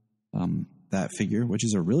 That figure, which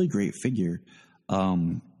is a really great figure.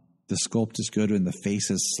 The sculpt is good and the face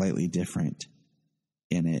is slightly different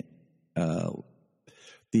in it.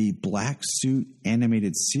 The Black Suit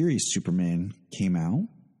Animated Series Superman came out.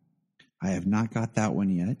 I have not got that one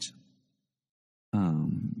yet.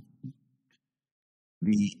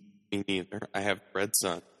 Me neither. I have Red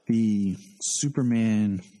Sun. The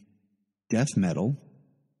Superman Death Metal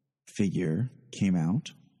figure came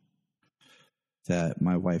out that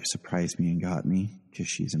my wife surprised me and got me because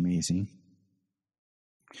she's amazing.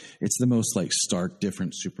 It's the most stark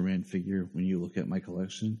different Superman figure when you look at my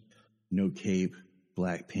collection. No cape,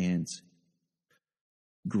 black pants,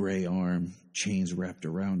 gray arm, chains wrapped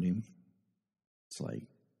around him. It's like,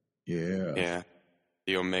 yeah. Yeah.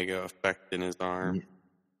 The Omega effect in his arm. Yeah.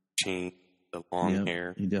 Chain, the long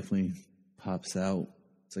hair. He definitely pops out.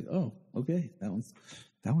 It's like, oh, okay, that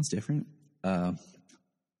one's different.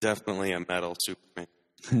 Definitely a metal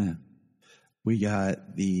Superman. We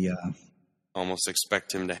got the almost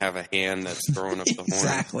expect him to have a hand that's throwing up the horn.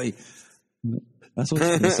 Exactly. That's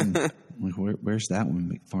what's missing. Like, where's that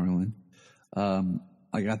one, McFarlane?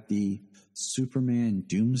 I got the Superman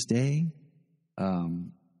Doomsday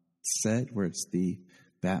set where it's the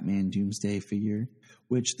Batman Doomsday figure,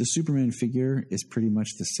 which the Superman figure is pretty much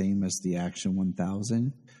the same as the Action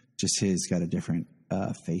 1000, just his got a different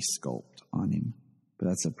face sculpt on him. But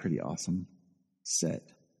that's a pretty awesome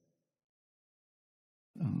set.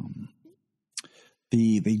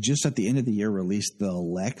 They just at the end of the year released the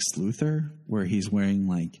Lex Luthor, where he's wearing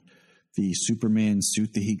like the Superman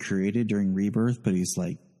suit that he created during Rebirth, but he's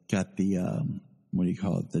like got the what do you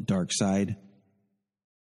call it, the dark side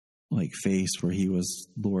like face, where he was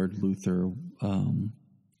Lord Luthor. I'm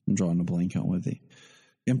drawing a blank on what the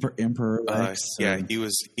Emperor Lex.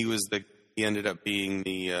 He ended up being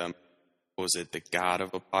the what was it, the God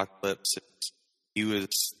of Apocalypse. He was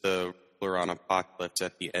the ruler on Apocalypse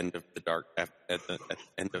at the end of the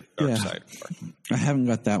end of Darkseid. I haven't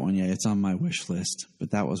got that one yet. It's on my wish list,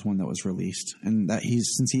 but that was one that was released, and that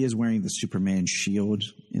since he is wearing the Superman shield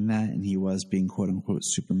in that, and he was being quote unquote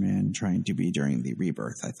Superman trying to be during the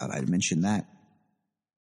Rebirth. I thought I'd mention that.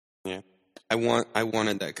 Yeah, I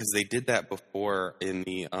wanted that because they did that before in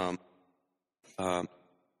the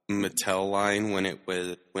Mattel line when it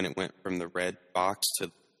went from the red box to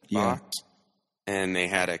the box, and they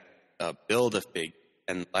had a Build-A-Fig,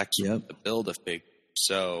 and Lex was the Build-A-Fig.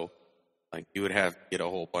 So, like, you would have to get a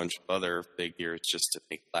whole bunch of other figures just to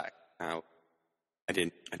make Lex. Now,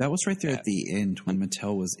 that was right there at the end when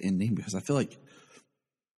Mattel was ending, because I feel like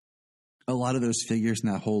a lot of those figures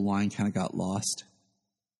in that whole line kind of got lost.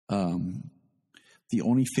 The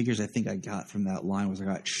only figures I think I got from that line was I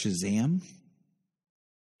got Shazam,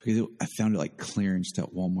 because I found it like clearanced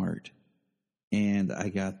at Walmart, and I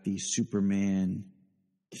got the Superman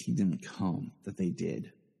Kingdom Come that they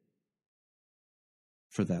did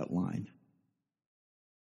for that line.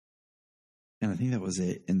 And I think that was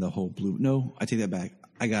it in the whole blue. No, I take that back.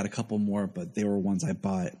 I got a couple more, but they were ones I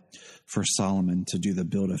bought for Solomon to do the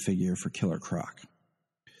Build-A-Figure for Killer Croc.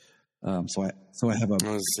 So I have a. I was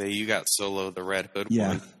gonna say you got Solo the Red Hood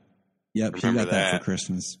one. Yep, he got that for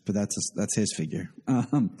Christmas, but that's his figure.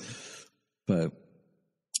 But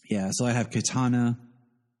yeah, so I have Katana,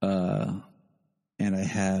 and I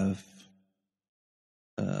have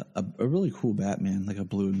a really cool Batman, like a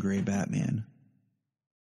blue and gray Batman.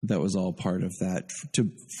 That was all part of that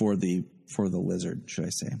for the Lizard, should I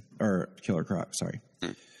say, or Killer Croc? Sorry,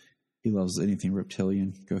 He loves anything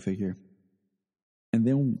reptilian. Go figure. And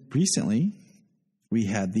then recently, we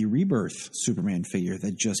had the Rebirth Superman figure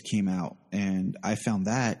that just came out, and I found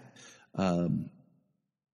that at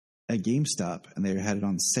GameStop, and they had it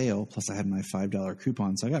on sale. Plus, I had my $5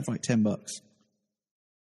 coupon, so I got it for like $10.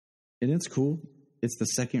 And it's cool. It's the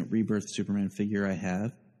second Rebirth Superman figure I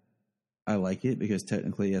have. I like it because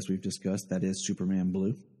technically, as we've discussed, that is Superman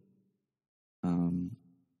Blue.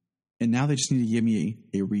 And now they just need to give me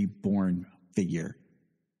a reborn figure.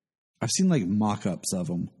 I've seen like mock-ups of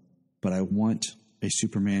them, but I want a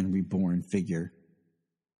Superman Reborn figure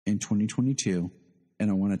in 2022, and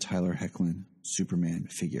I want a Tyler Hoechlin Superman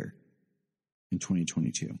figure in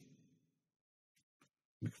 2022.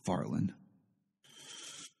 McFarlane.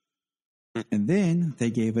 And then they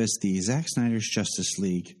gave us the Zack Snyder's Justice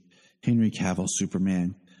League, Henry Cavill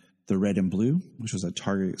Superman, the red and blue, which was a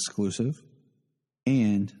Target exclusive,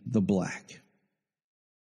 and the black.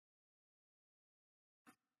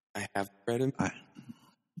 I have red and I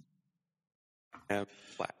have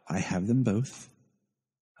black. I have them both.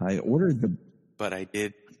 I ordered the, but I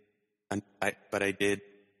did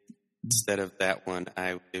instead of that one,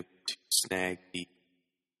 I was able to snag the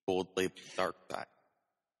gold label dark side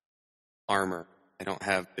armor. I don't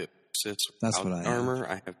have the that's what I armor.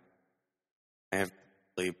 Have. I have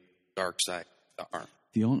label dark side the armor.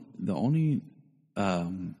 The only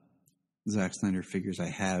Zack Snyder figures I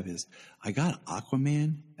have is I got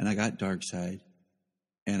Aquaman and I got Darkseid,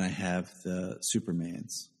 and I have the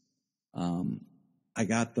Supermans. I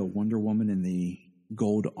got the Wonder Woman in the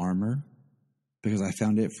gold armor because I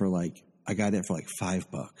found it for I got it for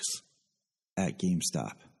 $5 at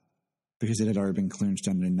GameStop because it had already been clearanced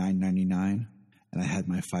down to $9.99, and I had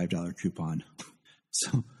my $5 coupon.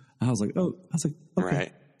 So I was like,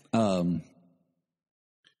 okay. Right. I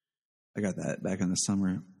got that back in the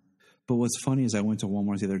summer. But what's funny is I went to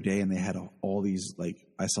Walmart the other day and they had all these,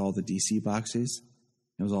 I saw the DC boxes.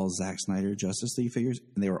 It was all Zack Snyder Justice League figures,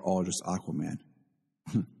 and they were all just Aquaman.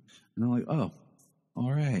 And I'm like, oh,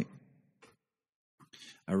 all right.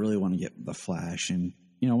 I really want to get the Flash, and,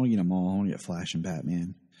 I want to get them all. I want to get Flash and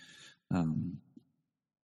Batman. But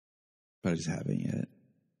I just haven't yet.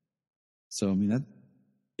 So, I mean, that.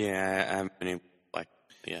 Yeah, I haven't been able to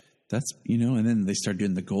yet. That's, and then they started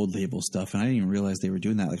doing the gold label stuff, and I didn't even realize they were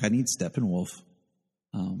doing that. I need Steppenwolf.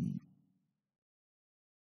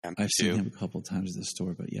 Yeah, me I've seen too. him a couple times at the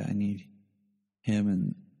store, but yeah, I need him.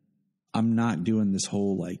 And I'm not doing this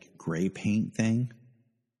whole like gray paint thing.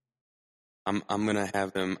 I'm gonna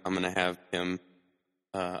have him. I'm gonna have him.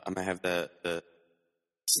 I'm gonna have the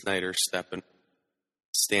Snyder stepping,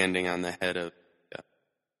 standing on the head of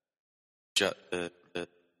the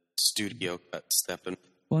studio cut stepping.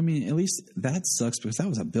 Well, I mean, at least that sucks because that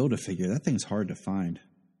was a Build-A-Figure. That thing's hard to find.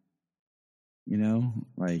 You know,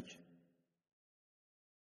 like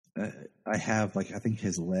I have like I think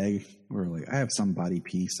his leg or like I have some body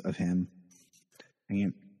piece of him.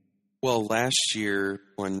 And Well, last year,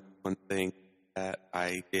 one thing that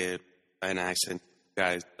I did, and I sent you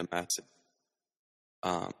guys the message,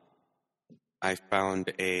 I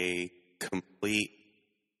found a complete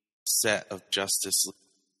set of Justice League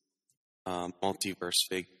multiverse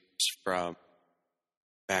figures from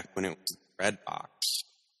back when it was Redbox,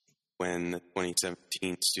 when the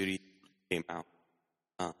 2017 studio came out.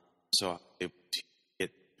 So I was able to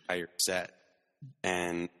get the entire set,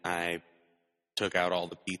 and I took out all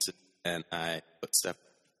the pieces and I put stuff.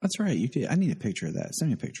 that's right. You did. I need a picture of that. Send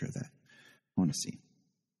me a picture of that. I want to see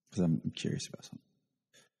because I'm curious about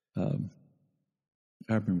something.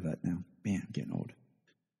 I remember that now. Man, I'm getting old.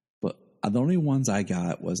 But the only ones I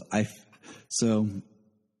got was so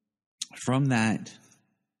from that,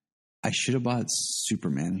 I should have bought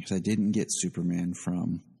Superman because I didn't get Superman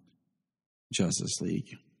from Justice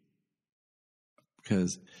League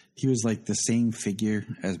because he was like the same figure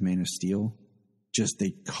as Man of Steel, just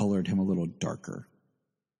they colored him a little darker,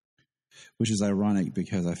 which is ironic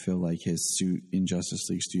because I feel like his suit in Justice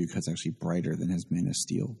League Studio Cut's actually brighter than his Man of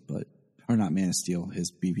Steel, or not Man of Steel,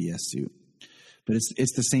 his BVS suit. But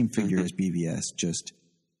it's the same figure as BVS, just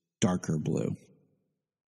darker blue.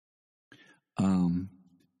 And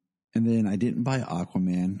then I didn't buy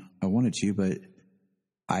Aquaman. I wanted to, but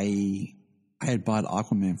I had bought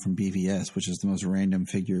Aquaman from BVS, which is the most random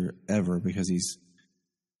figure ever because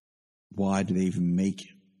why do they even make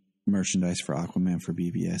merchandise for Aquaman for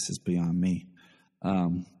BVS is beyond me.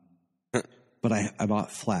 But I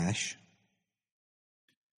bought Flash.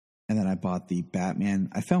 And then I bought the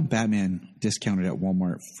Batman. I found Batman discounted at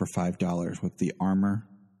Walmart for $5 with the armor,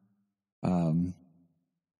 the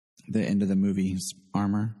end of the movie's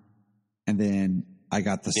armor. And then I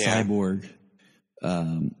got the Cyborg.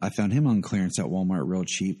 I found him on clearance at Walmart real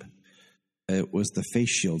cheap. It was the face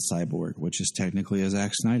shield Cyborg, which is technically a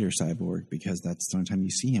Zack Snyder Cyborg because that's the only time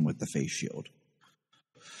you see him with the face shield.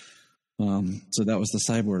 So that was the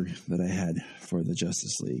Cyborg that I had for the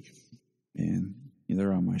Justice League. And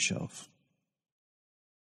they're on my shelf.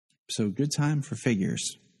 So good time for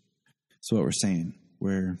figures. That's what we're saying.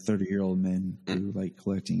 We're 30-year-old men who like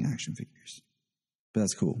collecting action figures. But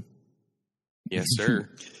that's cool. Yes, sir.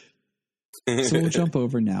 So we'll jump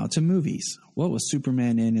over now to movies. What was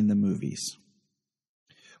Superman in the movies?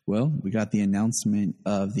 Well, we got the announcement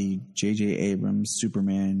of the J.J. Abrams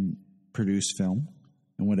Superman produced film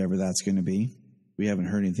and whatever that's going to be. We haven't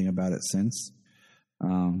heard anything about it since.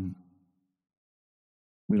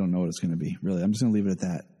 We don't know what it's going to be, really. I'm just going to leave it at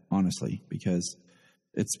that, honestly, because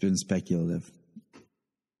it's been speculative.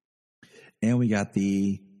 And we got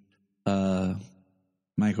the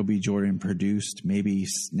Michael B. Jordan produced, maybe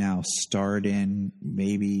now starred in,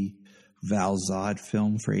 maybe Val Zod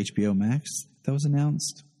film for HBO Max that was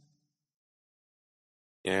announced.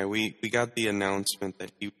 Yeah, we got the announcement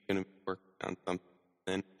that he was going to be working on something.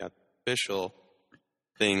 Then we got the official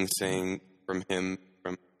thing saying from him,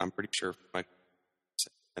 I'm pretty sure from Michael,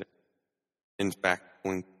 in fact,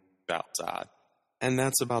 going Val Zod. And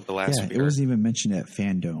that's about the last it wasn't even mentioned at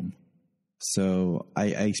Fandom. So I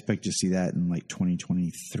expect to see that in like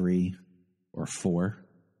 2023 or 4,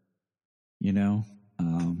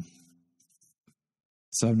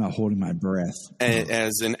 so I'm not holding my breath.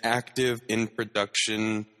 As an active in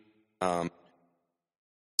production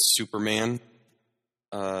Superman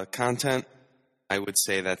content, I would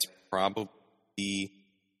say that's probably,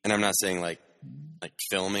 and I'm not saying like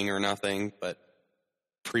filming or nothing, but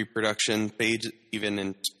pre-production phase, even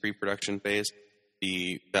in pre-production phase,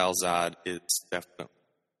 the Val Zod is definitely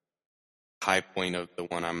high point of the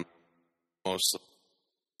one I'm most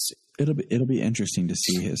seeing. It'll be interesting to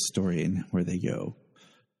see his story and where they go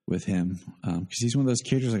with him, because he's one of those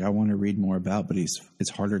characters like I want to read more about, but it's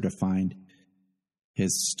harder to find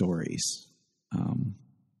his stories.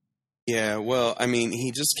 Yeah, well, I mean,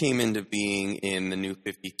 he just came into being in the New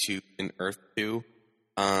 52 in Earth 2,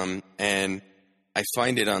 and I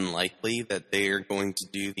find it unlikely that they are going to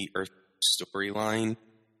do the Earth storyline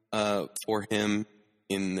for him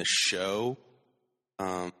in the show,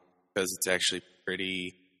 because it's actually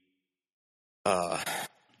pretty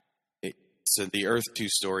so the Earth 2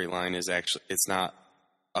 storyline is actually, it's not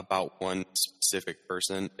about one specific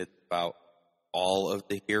person. It's about all of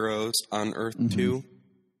the heroes on Earth 2.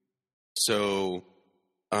 So,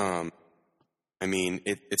 I mean,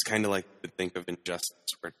 it's kind of like you could think of Injustice,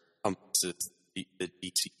 where it encompasses the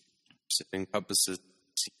DC, it encompasses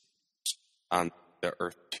DC on the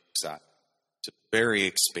Earth 2 side. It's very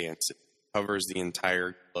expansive. It covers the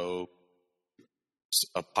entire globe.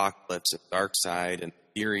 Apocalypse and Dark Side and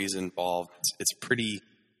theories involved. It's pretty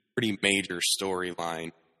major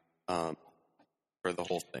storyline for the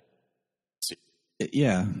whole thing.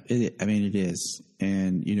 Yeah, it is.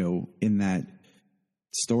 And, in that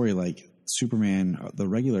story, like Superman, the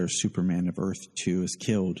regular Superman of Earth 2 is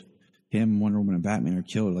killed. Him, Wonder Woman, and Batman are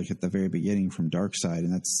killed like at the very beginning from Darkseid,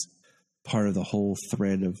 and that's part of the whole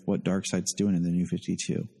thread of what Darkseid's doing in the New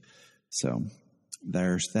 52. So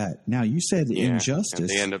there's that. Now, you said Injustice. And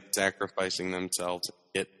they end up sacrificing themselves,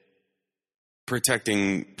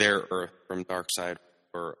 protecting their Earth from Darkseid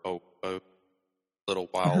for a little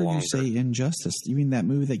while longer. I heard you say Injustice. You mean that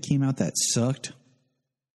movie that came out that sucked?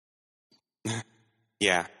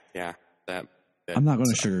 Yeah. That I'm not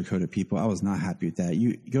going to sugarcoat it, people. I was not happy with that.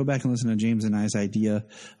 You go back and listen to James and I's idea of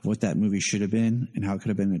what that movie should have been and how it could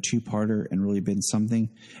have been a two-parter and really been something,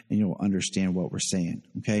 and you'll understand what we're saying,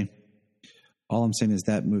 okay? All I'm saying is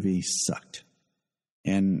that movie sucked.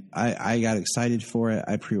 And I got excited for it.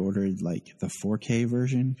 I pre-ordered like the 4K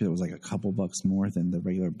version because it was like a couple bucks more than the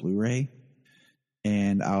regular Blu-ray.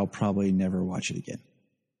 And I'll probably never watch it again.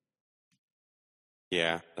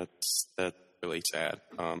 Yeah, that's really sad.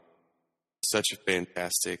 Such a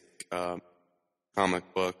fantastic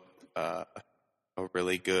comic book, a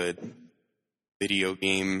really good video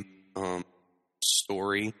game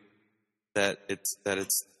story that it's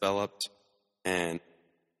developed, and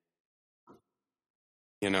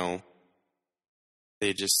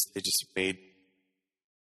they just made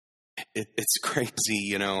it. It's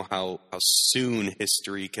crazy, how soon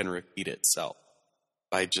history can repeat itself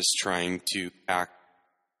by just trying to pack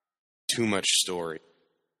too much story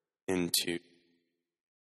into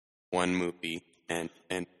one movie, and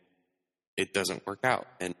it doesn't work out,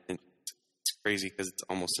 and it's crazy because it's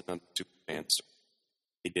almost another Superman story.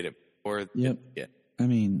 They did it before. Yep. Yeah. I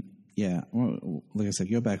mean, yeah. Well, like I said,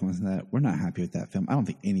 go back and listen to that. We're not happy with that film. I don't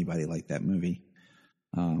think anybody liked that movie.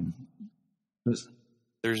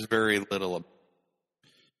 There's very little.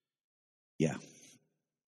 Yeah.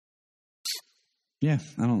 Yeah.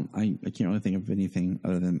 I can't really think of anything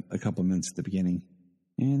other than a couple of minutes at the beginning.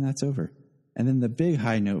 And that's over. And then the big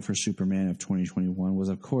high note for Superman of 2021 was,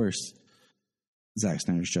 of course, Zack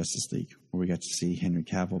Snyder's Justice League, where we got to see Henry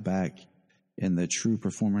Cavill back in the true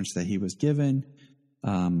performance that he was given.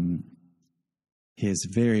 His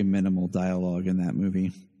very minimal dialogue in that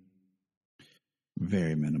movie.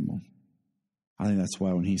 Very minimal. I think that's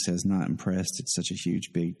why when he says not impressed, it's such a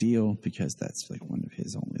huge big deal, because that's like one of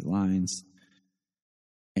his only lines.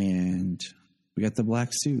 And we got the black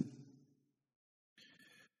suit,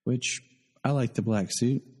 which I like the black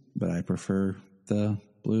suit, but I prefer the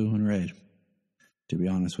blue and red, to be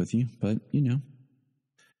honest with you. But,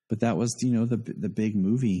 but that was, the big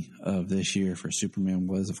movie of this year for Superman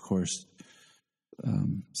was, of course,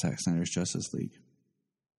 Zack Snyder's Justice League.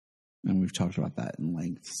 And we've talked about that in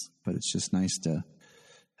lengths, but it's just nice to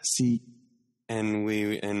see. And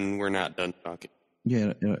we're not done talking.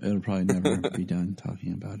 Yeah, it'll probably never be done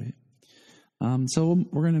talking about it. So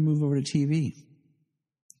we're going to move over to TV.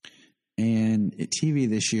 And at TV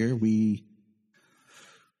this year, we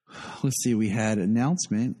had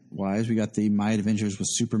announcement-wise, we got the My Adventures with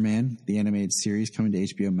Superman, the animated series coming to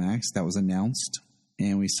HBO Max. That was announced,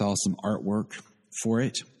 and we saw some artwork for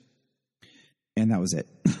it, and that was it.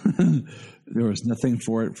 There was nothing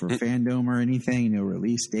for it for fandom or anything, no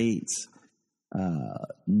release dates,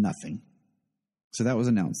 nothing. So that was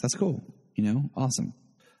announced. That's cool, awesome.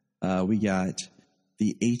 We got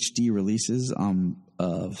the HD releases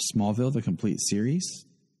of Smallville, the complete series,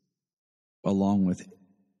 along with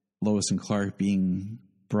Lois and Clark being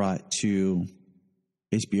brought to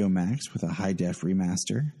HBO Max with a high-def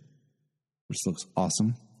remaster, which looks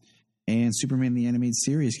awesome. And Superman the Animated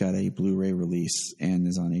Series got a Blu-ray release and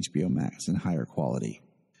is on HBO Max in higher quality,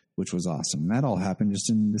 which was awesome. And that all happened just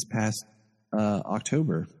in this past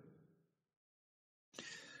October.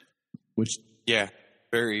 Yeah,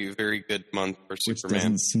 very, very good month for Superman. Which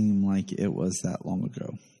doesn't seem like it was that long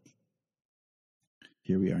ago.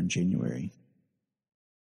 Here we are in January,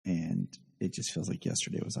 and it just feels like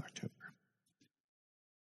yesterday was October.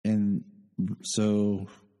 And so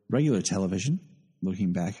regular television,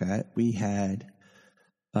 looking back at, we had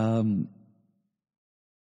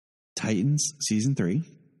Titans Season 3,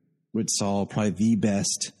 saw probably the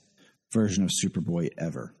best version of Superboy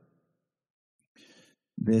ever.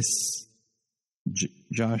 This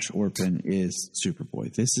Josh Orpin is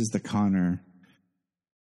Superboy. This is the Connor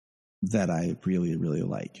that I really, really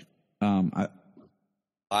like. Live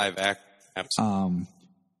act, absolutely.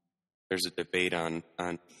 There's a debate on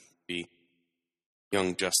the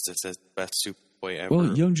Young Justice as the best Superboy ever.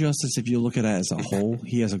 Well, Young Justice, if you look at it as a whole,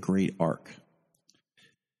 he has a great arc.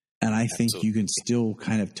 And I think you can still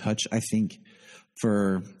kind of touch, I think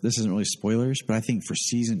this isn't really spoilers, but I think for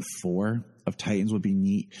season 4 of Titans would be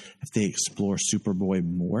neat if they explore Superboy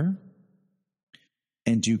more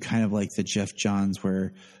and do kind of like the Jeff Johns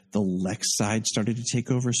where the Lex side started to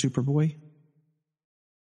take over Superboy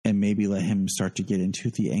and maybe let him start to get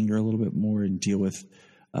into the anger a little bit more and deal with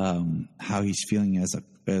how he's feeling as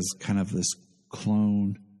kind of this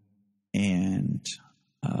clone. And,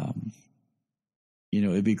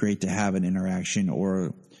 it'd be great to have an interaction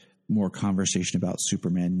or more conversation about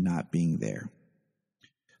Superman not being there.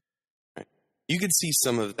 Right. You could see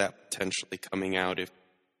some of that potentially coming out if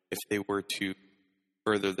they were to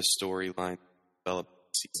further the storyline, develop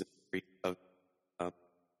season 3 of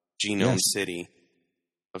Genome City,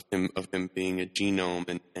 of him being a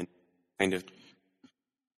genome and kind of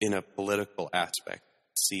in a political aspect,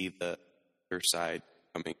 see the other side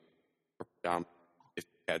coming down if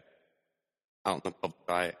you had out in the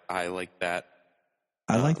public eye like that.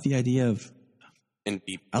 I like the idea of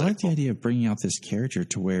bringing out this character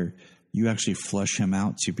to where you actually flush him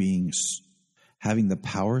out to having the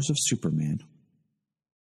powers of Superman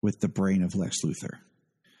with the brain of Lex Luthor,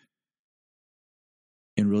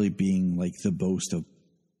 and really being like the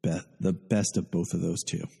best of both of those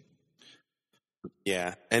two.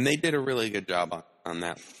 Yeah, and they did a really good job on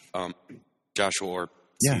that. Joshua Orr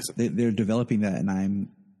season. They're developing that, and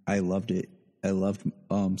I loved it. I loved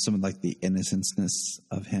some of like the innocenceness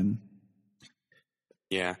of him.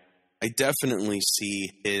 Yeah, I definitely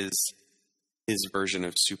see his version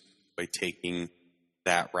of Superboy taking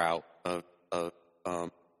that route of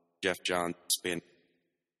Jeff Johns spin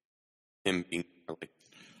him being like.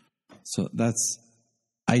 So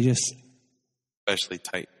especially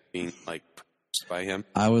Titan being like produced by him.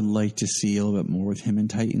 I would like to see a little bit more with him in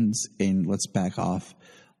Titans, and let's back off.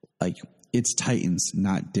 Like, it's Titans,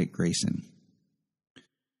 not Dick Grayson.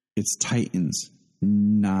 It's Titans,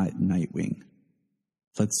 not Nightwing.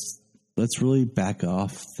 Let's really back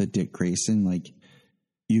off the Dick Grayson. Like,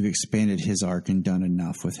 you've expanded his arc and done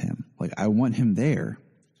enough with him. Like, I want him there,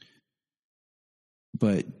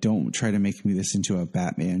 but don't try to make me this into a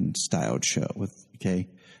Batman styled show. Okay,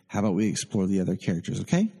 how about we explore the other characters?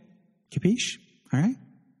 Okay, capiche? All right.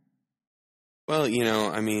 Well,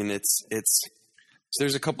 I mean, it's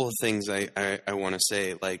there's a couple of things I want to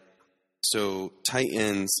say. Like, so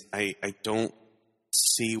Titans, I don't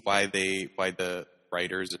see why the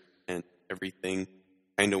writers and everything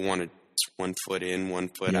kind of wanted one foot in, one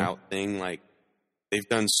foot out thing. Like, they've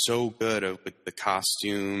done so good with the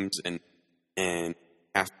costumes and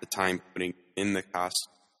half the time putting in the costumes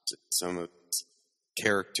some of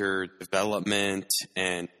character development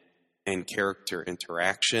and character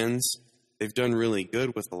interactions. They've done really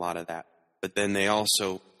good with a lot of that, but then they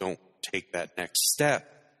also don't take that next step,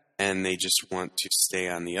 and they just want to stay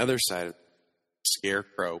on the other side of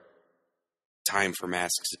Scarecrow. Time for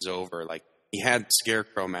masks is over. Like, he had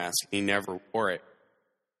Scarecrow mask, he never wore it.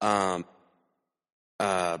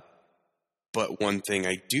 But one thing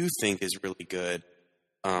I do think is really good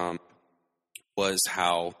was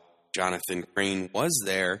how Jonathan Crane was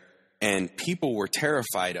there, and people were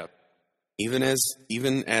terrified of him. Even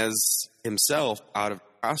as himself out of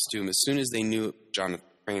costume. As soon as they knew Jonathan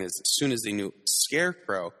Crane, as soon as they knew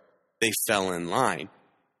Scarecrow, they fell in line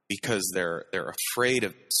because they're afraid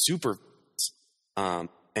of super. And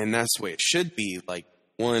that's the way it should be. Like,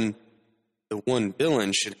 the one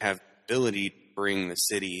villain should have the ability to bring the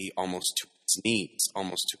city almost to its knees,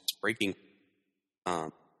 almost to its breaking,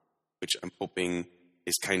 which I'm hoping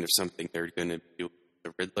is kind of something they're going to do with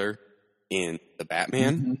the Riddler in the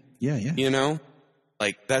Batman. Mm-hmm. Yeah.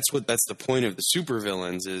 Like, that's the point of the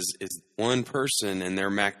supervillains is one person and their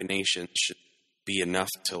machinations should be enough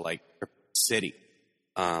to, like, city,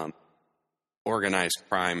 organized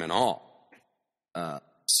crime and all.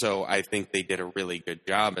 So I think they did a really good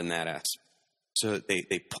job in that aspect. So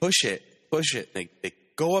they push it. They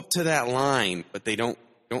go up to that line, but they don't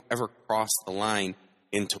ever cross the line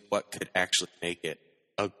into what could actually make it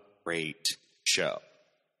a great show.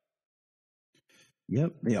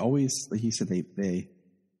 Yep. They always, like you said, they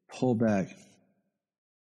pull back.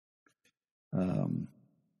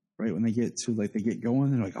 Right when they get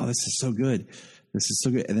going, they're like, "Oh, this is so good. This is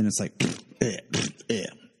so good." And then it's like,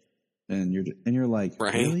 and you're like,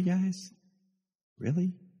 Right. Really, guys?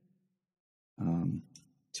 Really?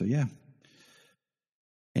 So yeah.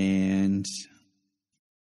 And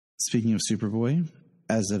speaking of Superboy,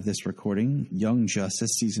 as of this recording, Young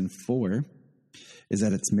Justice season 4 is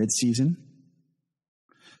at its mid-season.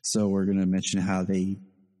 So we're going to mention how they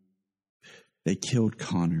killed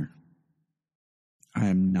Connor. I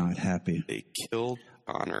am not happy. They killed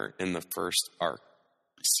Connor in the first arc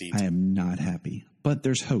season. I am not happy. But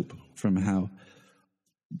there's hope from how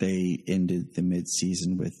they ended the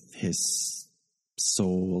mid-season with his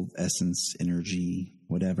soul, essence, energy,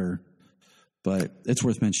 whatever. But it's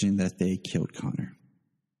worth mentioning that they killed Connor.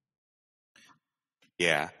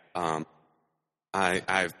 Yeah.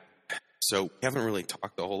 So we haven't really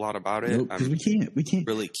talked a whole lot about it. Nope, because we can't.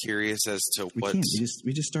 Really curious as to We what's... can't.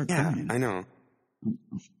 We just start crying. I know.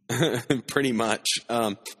 Pretty much.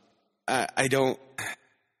 I don't...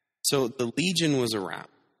 So the Legion was around.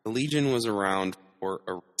 The Legion was around for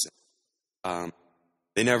a reason.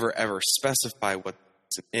 They never ever specify what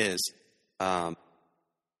the reason is,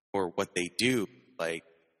 or what they do. Like,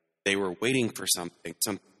 they were waiting for something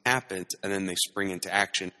happens, and then they spring into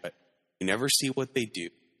action, but you never see what they do.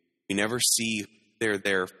 You never see they're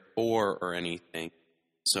there for or anything.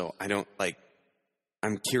 So I don't like...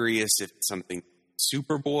 I'm curious if it's something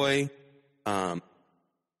Superboy,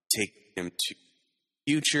 taking him to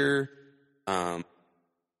future,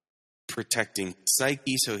 protecting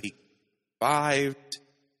Psyche so he survived.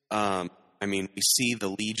 I mean, we see the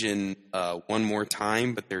Legion one more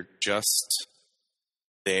time, but they're just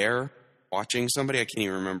there watching somebody. I can't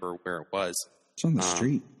even remember where it was. It's on the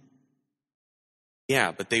street.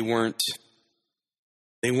 Yeah, but they weren't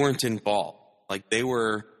involved. Like they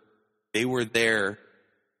were there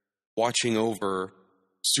watching over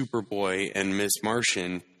Superboy and Ms.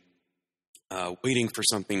 Martian, waiting for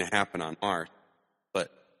something to happen on Mars.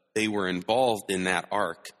 But they were involved in that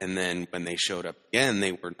arc, and then when they showed up again,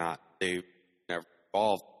 they were not. They never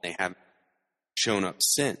involved. They haven't shown up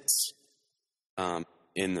since.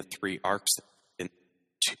 In the 3 arcs, in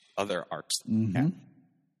 2 other arcs. Mm-hmm.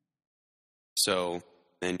 So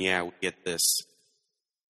then, yeah, we get this,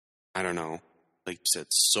 I don't know, like you said,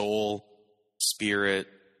 soul, spirit,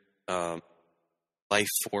 life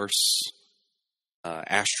force,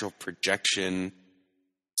 astral projection,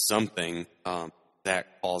 something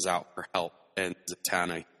that calls out for help, and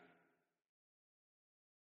Zatanna.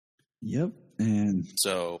 Yep, and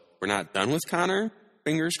so we're not done with Connor.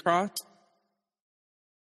 Fingers crossed.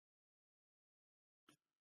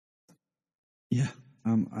 Yeah,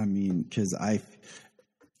 I mean, because I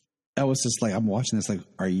was just like, I'm watching this, like,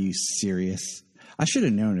 are you serious? I should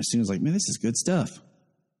have known as soon as, like, man, this is good stuff.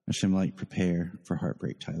 I should have, like, prepare for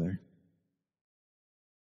heartbreak, Tyler.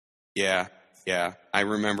 Yeah. I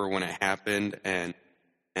remember when it happened, and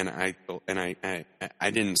I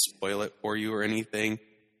didn't spoil it for you or anything,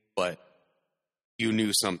 but you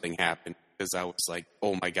knew something happened because I was like,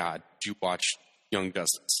 oh my God, did you watch Young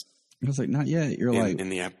Justice? I was like, not yet. You're like... In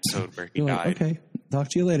the episode where he died. Like, okay, talk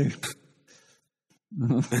to you later.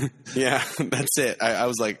 Yeah, that's it. I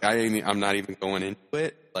was like, I'm not even going into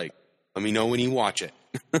it. Like, let me know when you watch it.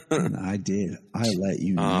 And I did. I let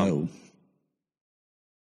you know.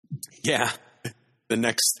 Yeah. The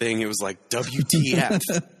next thing, it was like, WTF.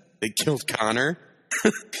 They killed Connor.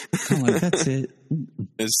 I'm like, that's it.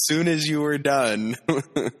 As soon as you were done.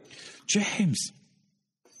 James.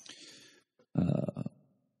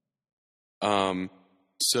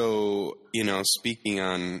 So, speaking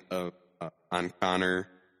on Connor,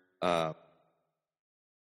 I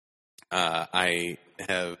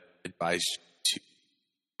have advised you to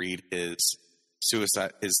read his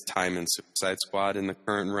time in Suicide Squad in the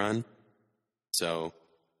current run. So,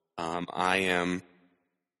 I am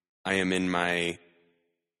in my,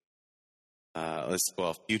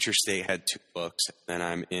 Future State had 2 books, and then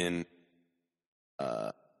I'm in,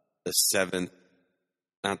 the 7th,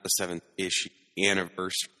 not the 7th issue,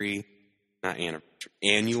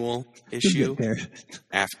 annual issue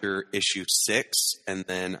after issue 6, and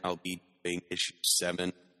then I'll be doing issue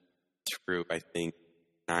 7 through, I think,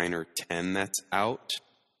 9 or 10 that's out.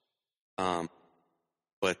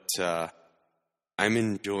 But I'm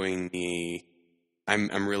enjoying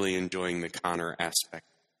I'm really enjoying the Connor aspect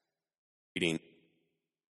of reading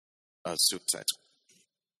Suicide Squad.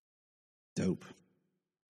 Dope.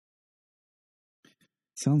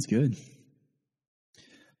 Sounds good.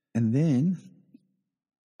 And then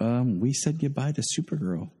we said goodbye to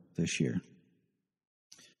Supergirl this year.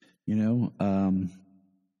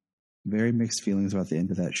 Very mixed feelings about the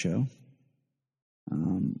end of that show.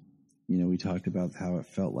 We talked about how it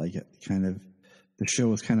felt like it kind of the show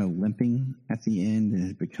was kind of limping at the end and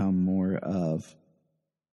had become more of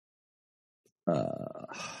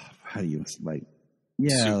how do you like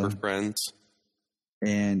Super Friends.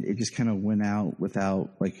 And it just kind of went out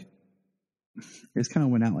without like it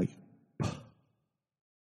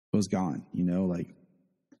was gone, you know, like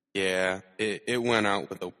yeah, it went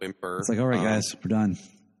out with a whimper. It's like, all right, guys, we're done.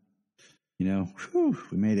 You know,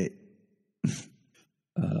 we made it.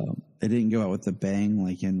 It didn't go out with a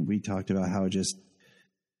bang, and we talked about how it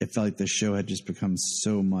felt like the show had just become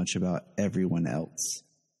so much about everyone else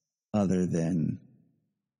other than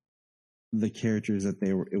the characters that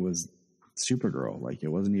they were. It was Supergirl, like it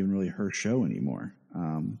wasn't even really her show anymore.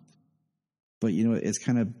 But you know, it's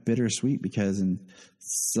kind of bittersweet because in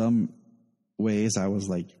some ways I was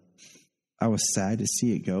sad to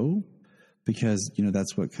see it go because, you know,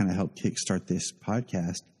 that's what kind of helped kickstart this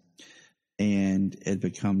podcast. And it had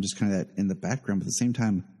become just kind of that in the background. But at the same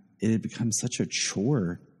time, it had become such a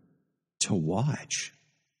chore to watch.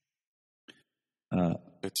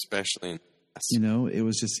 Especially, you know, it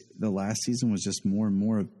was just the last season was just more and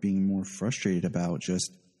more of being more frustrated about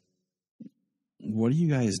just what are you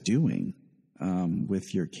guys doing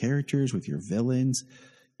with your characters, with your villains?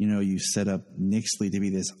 You know, you set up Nixley to be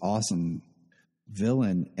this awesome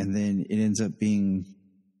villain, and then it ends up being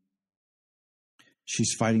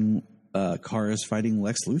she's fighting. Kara's fighting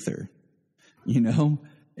Lex Luthor, you know,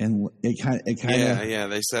 and it kind of yeah.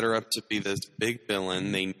 They set her up to be this big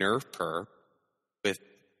villain. They nerfed her with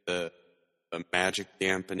the magic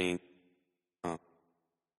dampening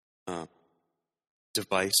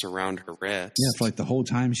device around her wrist. Yeah, for like the whole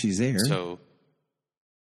time she's there. So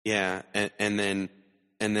yeah, and then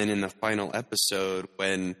in the final episode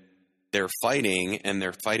when they're fighting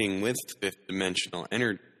with fifth dimensional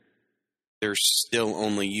energy. They're still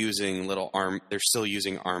only using they're still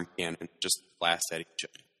using arm cannon, just blast at each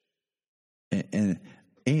other.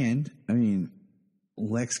 And I mean,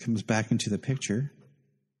 Lex comes back into the picture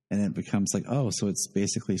and it becomes like, oh, so it's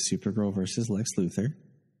basically Supergirl versus Lex Luthor.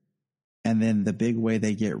 And then the big way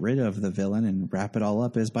they get rid of the villain and wrap it all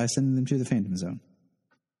up is by sending them to the Phantom Zone.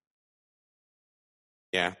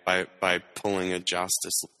 Yeah, by pulling a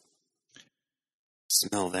Justice.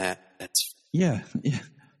 Smell that. That's yeah.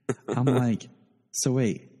 I'm like, so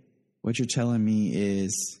wait, what you're telling me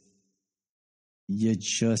is you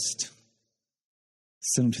just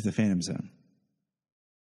sent them to the Phantom Zone.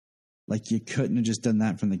 Like you couldn't have just done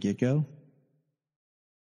that from the get-go?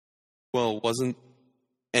 Well,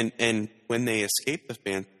 and when they escaped the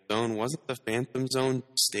Phantom Zone, wasn't the Phantom Zone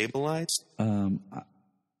stabilized?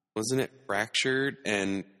 Wasn't it fractured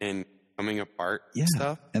and coming apart and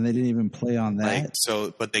stuff? And they didn't even play on that.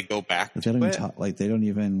 But they go back to it? They don't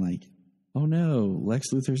even oh no,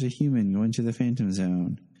 Lex Luthor's a human going to the Phantom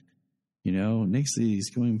Zone. You know,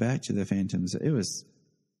 Nixley's going back to the Phantom Zone. It was,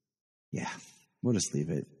 we'll just leave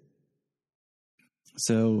it.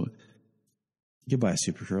 So, goodbye,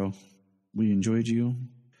 Supergirl. We enjoyed you.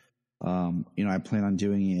 You know, I plan on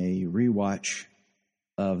doing a rewatch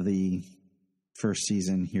of the first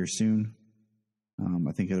season here soon.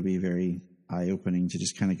 I think it'll be very eye-opening to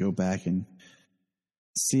just kind of go back and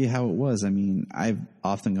see how it was. I mean, I've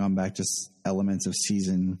often gone back to elements of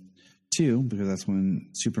season 2 because that's when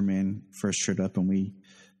Superman first showed up and we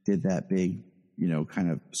did that big, you know,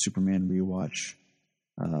 kind of Superman rewatch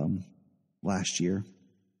last year.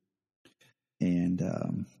 And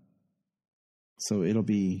so it'll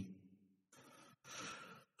be,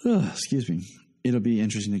 it'll be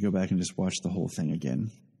interesting to go back and just watch the whole thing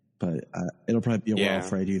again. But it'll probably be a while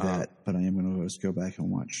before I do that. But I am going to just go back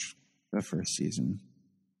and watch the first season.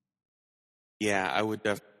 Yeah, I would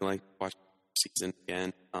definitely like to watch the season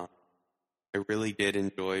again. I really did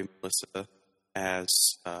enjoy Melissa as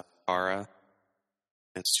Kara,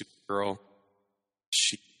 as Supergirl.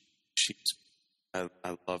 I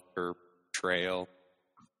loved her portrayal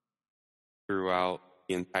throughout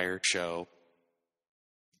the entire show.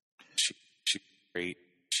 She was great.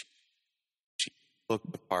 She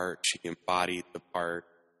looked the part. She embodied the part.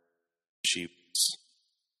 She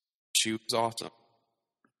was awesome.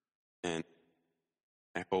 And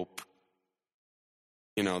I hope,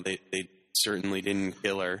 you know, they certainly didn't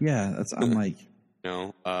kill her. Yeah, I'm like,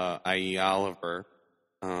 i.e. Oliver.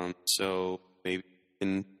 So maybe we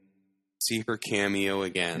can see her cameo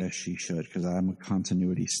again. Yes, she should, because I'm a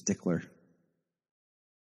continuity stickler.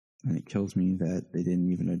 And it kills me that they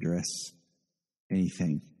didn't even address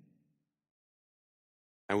anything.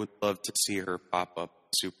 I would love to see her pop up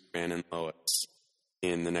Superman and Lois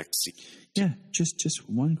in the next season. Yeah, just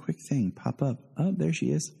one quick thing. Pop up. Oh, there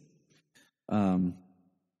she is. Cousin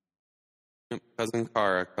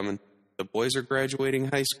Kara coming. The boys are graduating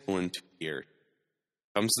high school in 2 years.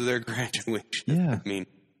 comes to their graduation. Yeah. I mean,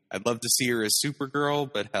 I'd love to see her as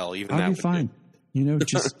Supergirl, but hell, even that I'll would be fine. You know,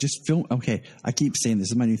 just film. Okay, I keep saying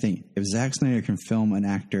this is my new thing. If Zack Snyder can film an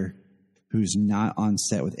actor who's not on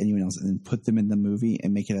set with anyone else and then put them in the movie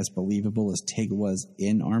and make it as believable as Tig was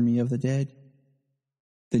in Army of the Dead,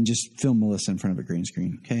 then just film Melissa in front of a green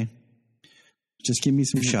screen, okay? Just give me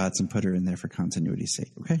some shots and put her in there for continuity's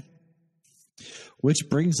sake, okay? Which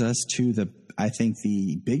brings us to I think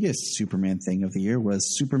the biggest Superman thing of the year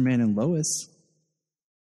was Superman and Lois,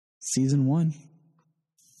 season 1.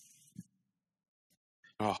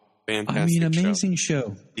 Oh, fantastic! I mean, amazing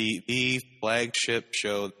show. The flagship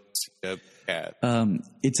show that had.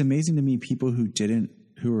 It's amazing to me people who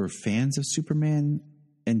are fans of Superman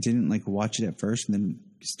and didn't like watch it at first and then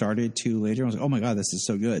started to later. I was like, oh my God, this is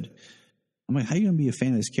so good. I'm like, how are you going to be a fan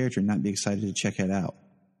of this character and not be excited to check it out?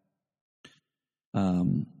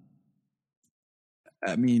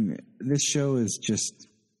 I mean, this show is just,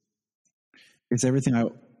 it's everything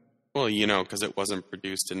Well, you know, because it wasn't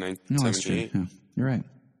produced in 1978. No, that's true. Yeah, you're right.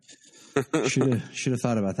 Should have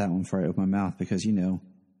thought about that one before I opened my mouth, because, you know,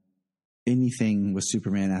 anything with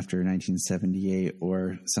Superman after 1978,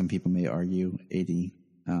 or some people may argue 83,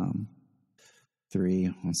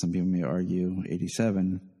 or some people may argue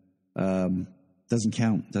 87, doesn't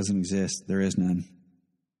count, doesn't exist. There is none.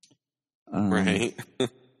 Right.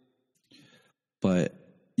 But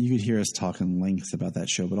you could hear us talking lengths about that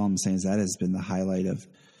show. But all I'm saying is that has been the highlight of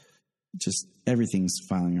just everything's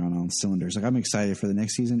firing on all cylinders. Like, I'm excited for the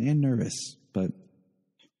next season and nervous, but.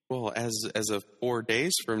 Well, as of 4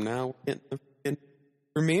 days from now, we're getting the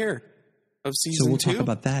premiere of season 2. So we'll talk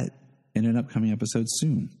about that in an upcoming episode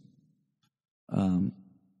soon.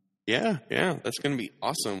 Yeah, that's going to be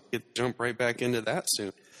awesome. We get to jump right back into that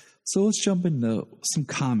soon. So let's jump into some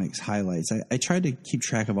comics highlights. I tried to keep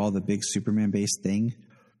track of all the big Superman-based thing,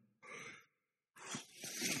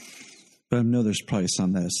 but I know there's probably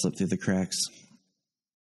some that have slipped through the cracks.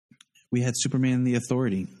 We had Superman and the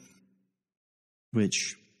Authority,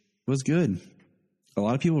 which was good. A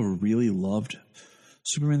lot of people really loved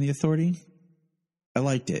Superman and the Authority. I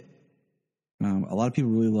liked it. A lot of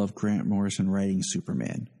people really love Grant Morrison writing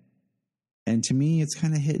Superman. And to me, it's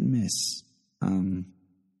kind of hit and miss.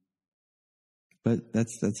 But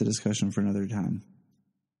that's a discussion for another time.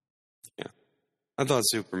 Yeah, I thought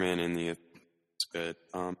Superman in the was good.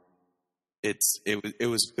 It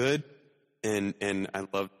was good, and I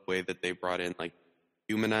loved the way that they brought in like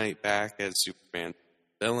Humanite back as Superman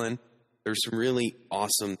villain. There's some really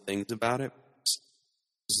awesome things about it.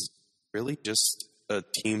 It's really just a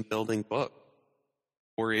team building book.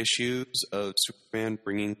 4 issues of Superman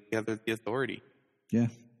bringing together the Authority. Yeah.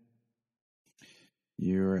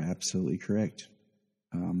 You're absolutely correct.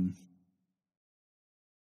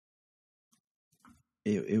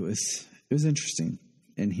 It was interesting,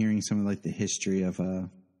 and hearing some of like the history of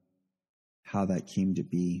how that came to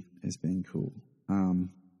be has been cool.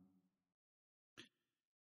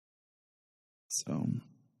 So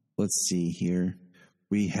let's see here.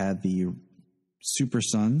 We had the Super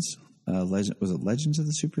Sons. Was it Legends of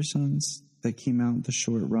the Super Sons that came out, the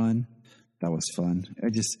short run? That was fun.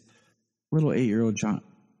 Little 8-year-old John.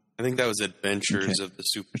 I think that was Adventures of the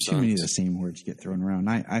Super Sons. Too many of the same words get thrown around.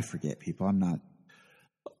 I forget, people. I'm not.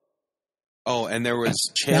 Oh, and there was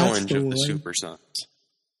Challenge of the Super Sons.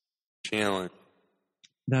 Challenge.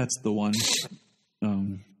 That's the one.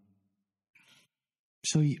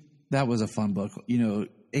 So that was a fun book. You know,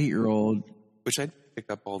 8-year-old. Which I pick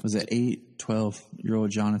up all the Was it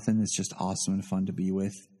 12-year-old Jonathan? It's just awesome and fun to be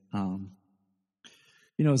with. You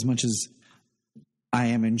know, as much as I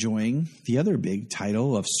am enjoying the other big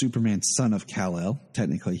title of Superman, Son of Kal-El.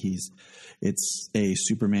 Technically, it's a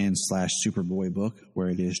Superman / Superboy book where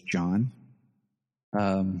it is John.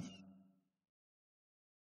 I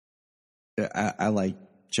like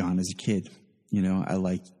John as a kid. You know, I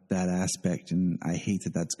like that aspect, and I hate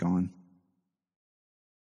that that's gone.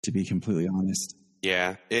 To be completely honest.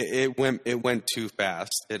 Yeah, it went too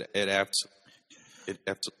fast. It absolutely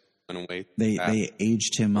went away. They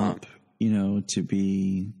aged him up, you know, to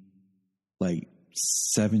be like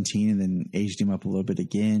 17, and then aged him up a little bit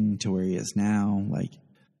again to where he is now. Like,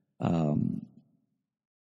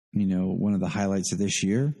 you know, one of the highlights of this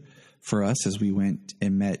year for us is we went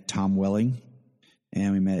and met Tom Welling,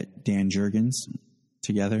 and we met Dan Jurgens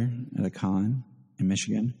together at a con in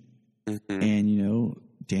Michigan. Mm-hmm. And, you know,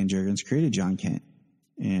 Dan Jurgens created John Kent,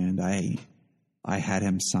 and I had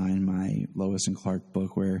him sign my Lois and Clark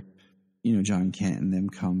book where, you know, John Kent and them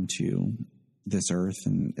come to this earth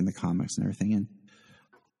and in the comics and everything. And,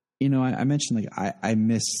 you know, I mentioned, like, I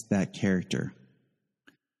miss that character.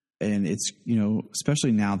 And it's, you know,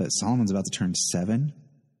 especially now that Solomon's about to turn 7,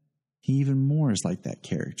 he even more is like that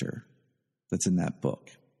character that's in that book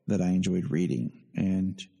that I enjoyed reading.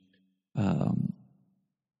 And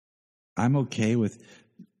I'm okay with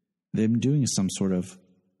them doing some sort of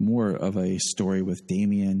more of a story with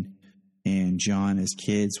Damien and John as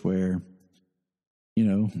kids where, you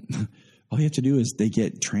know, all you have to do is they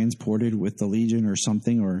get transported with the Legion or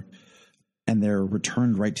something, and they're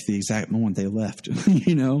returned right to the exact moment they left,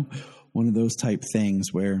 you know, one of those type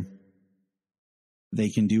things where they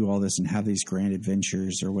can do all this and have these grand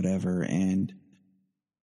adventures or whatever. And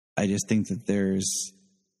I just think that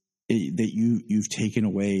you've taken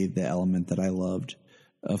away the element that I loved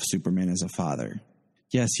of Superman as a father.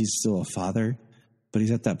 Yes, he's still a father, but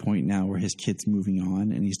he's at that point now where his kid's moving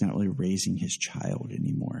on and he's not really raising his child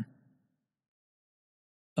anymore.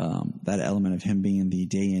 That element of him being the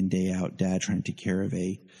day in, day out dad trying to take care of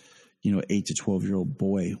a, 8 to 12-year-old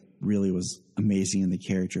boy really was amazing in the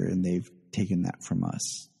character, and they've taken that from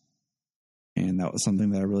us. And that was something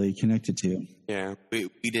that I really connected to. Yeah, we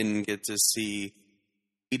didn't get to see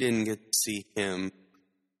him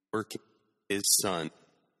working with his son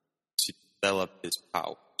to develop his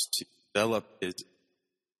powers, to develop his.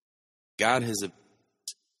 God has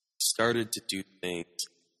started to do things,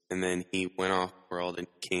 and then he went off world and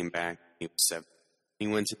came back. He was 7. He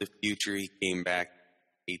went to the future. He came back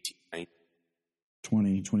 18, 19.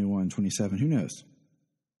 20, 21, 27. Who knows?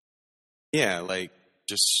 Yeah, like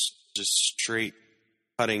just straight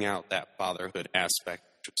cutting out that fatherhood aspect,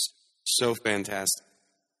 which was so fantastic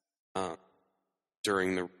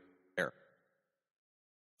during the era.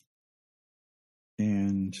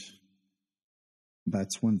 And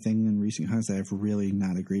that's one thing in recent times that I've really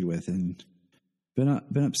not agreed with and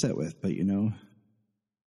been upset with, but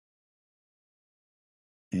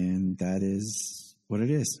and that is what it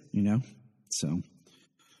is, so.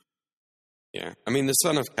 Yeah, I mean, the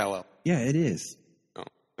son of Kal-El. Yeah, it is.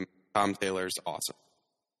 Tom Taylor's awesome.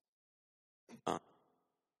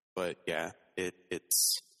 But yeah,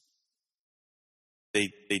 it's they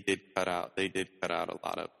did cut out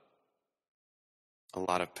a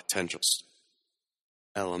lot of potential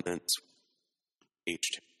elements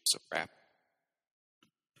aged so rapidly.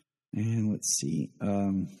 And let's see.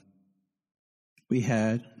 We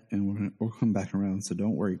had, and we'll come back around, so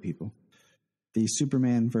don't worry, people. The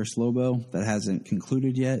Superman vs. Lobo, that hasn't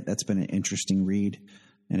concluded yet. That's been an interesting read,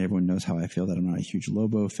 and everyone knows how I feel that I'm not a huge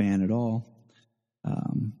Lobo fan at all.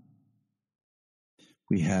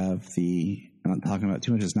 We have I'm not talking about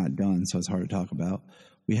too much, it's not done, so it's hard to talk about.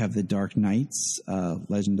 We have the Dark Knights,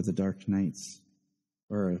 Legend of the Dark Knights,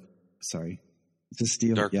 it's a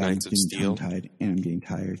Steel. Dark Knights of Steel. And I'm getting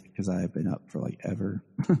tired because I've been up for like ever.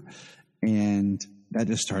 And that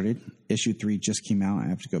just started. Issue 3 just came out. I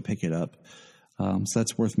have to go pick it up. So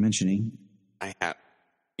that's worth mentioning. I have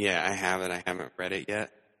it. I haven't read it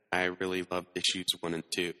yet. I really loved issues 1 and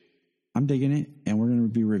 2. I'm digging it, and we're going to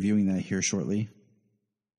be reviewing that here shortly.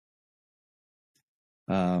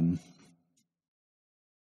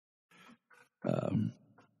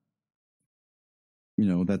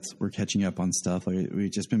 We're catching up on stuff. Like,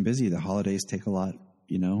 we've just been busy. The holidays take a lot,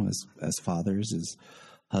 as fathers, as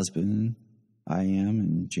husband, I am,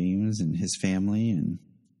 and James and his family, and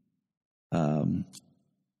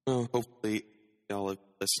hopefully y'all are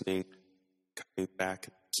listening, coming back,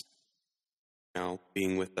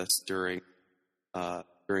 being with us during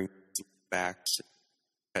backs,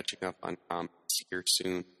 catching up on comics here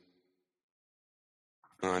soon.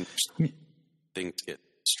 Things get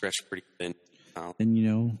stretched pretty thin.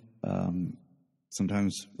 And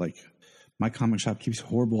sometimes like my comic shop keeps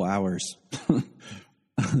horrible hours,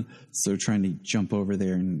 so trying to jump over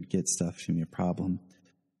there and get stuff can be a problem.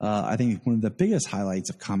 I think one of the biggest highlights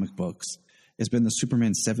of comic books has been the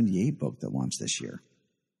Superman 78 book that launched this year.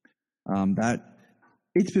 That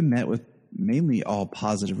it's been met with mainly all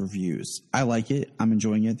positive reviews. I like it. I'm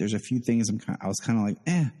enjoying it. There's a few things I was kind of like,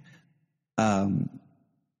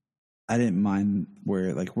 I didn't mind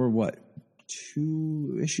where, like, we're what,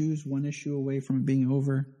 1 issue away from it being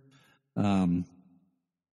over.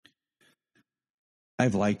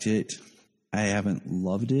 I've liked it. I haven't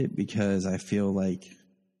loved it because I feel like,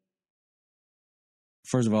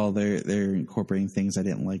 first of all, they're incorporating things I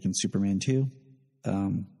didn't like in Superman 2.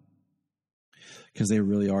 Because they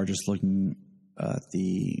really are just looking at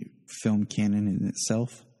the film canon in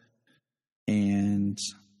itself. And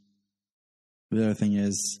the other thing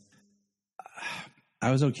is,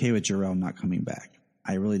 I was okay with Jor-El not coming back.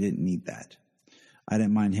 I really didn't need that. I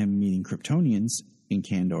didn't mind him meeting Kryptonians in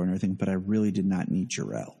Kandor and everything, but I really did not need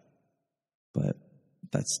Jor-El. But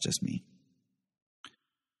that's just me.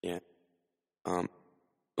 Yeah. Well,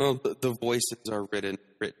 the voices are written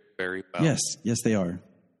very well. Yes, they are.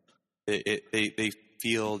 They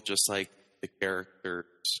feel just like the characters.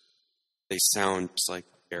 They sound just like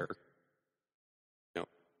the characters.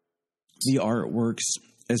 The art works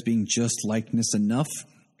as being just likeness enough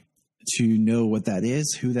to know what that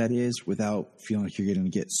is, who that is, without feeling like you're going to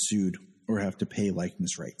get sued or have to pay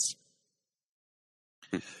likeness rights.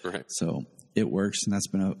 Right. So it works, and that's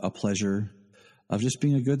been a pleasure of just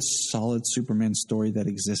being a good, solid Superman story that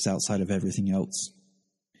exists outside of everything else,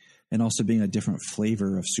 and also being a different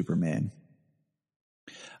flavor of Superman.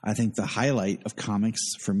 I think the highlight of comics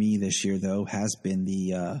for me this year, though, has been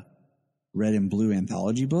the Red and Blue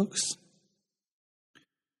anthology books.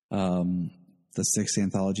 The 6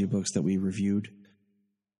 anthology books that we reviewed,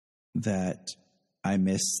 that I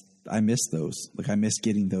miss those. Like, I miss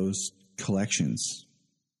getting those collections.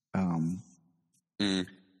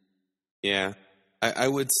 Yeah. I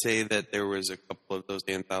would say that there was a couple of those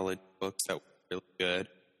anthology books that were really good.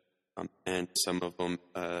 And some of them,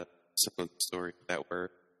 some of the stories that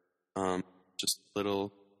were just a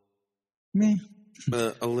little Meh.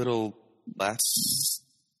 A little less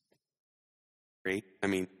great. I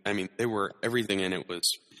mean, they were, everything in it was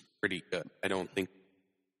pretty good. I don't think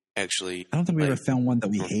we ever found one that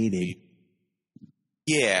we hated.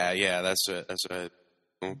 Yeah, that's what I'm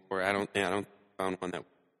going for. I don't found one that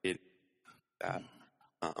we did that.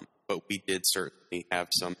 But we did certainly have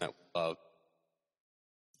some that we loved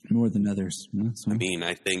more than others. I mean,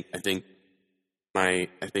 I think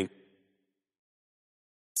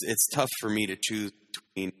it's tough for me to choose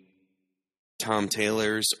between Tom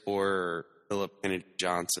Taylor's or Philip Kennedy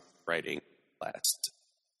Johnson's writing last.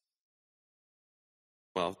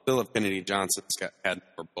 Well, Philip Kennedy Johnson's had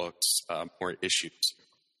more books, more issues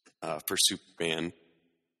for Superman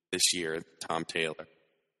this year than Tom Taylor.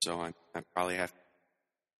 So I probably have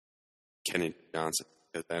Kennedy Johnson,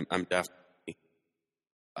 because I'm definitely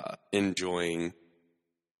enjoying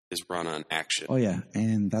his run on Action. Oh, yeah.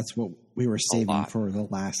 And that's what we were saving for the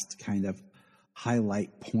last kind of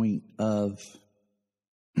highlight point of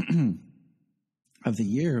of the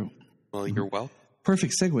year. Well, you're welcome.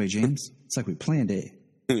 Perfect segue, James. It's like we planned it.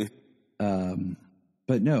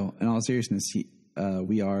 But no, in all seriousness,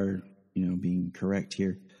 we are, being correct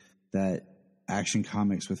here that Action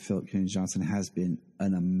Comics with Philip Kennedy Johnson has been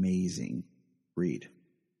an amazing read.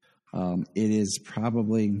 It is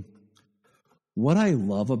probably what I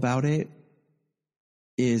love about it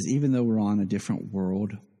is, even though we're on a different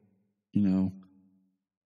world,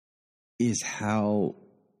 is how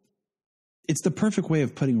it's the perfect way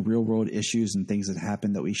of putting real world issues and things that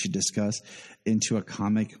happen that we should discuss into a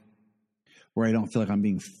comic where I don't feel like I'm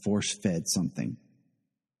being force fed something.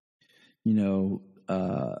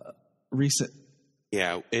 Recent.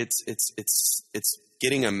 Yeah, it's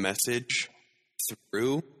getting a message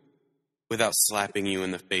through without slapping you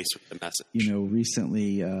in the face with the message.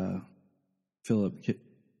 Recently, Philip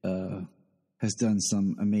has done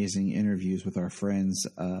some amazing interviews with our friends,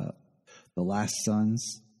 The Last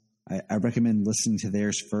Sons. I recommend listening to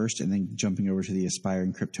theirs first and then jumping over to the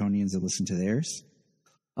Aspiring Kryptonians and listen to theirs,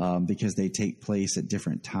 because they take place at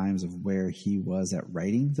different times of where he was at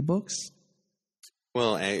writing the books.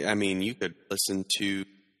 Well, I mean, you could listen to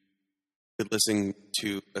Aspiring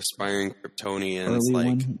Kryptonians,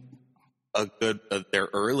 their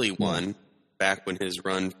early one back when his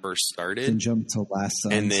run first started, and jump to Last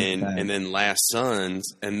Sons, and then Last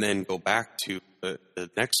Sons, and then go back to the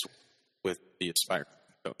next one with the Aspiring.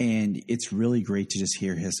 And it's really great to just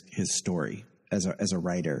hear his story as a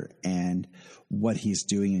writer and what he's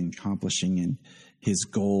doing and accomplishing, and his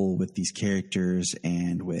goal with these characters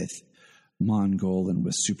and with Mongol and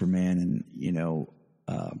with Superman. And,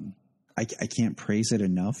 I can't praise it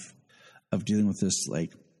enough of dealing with this,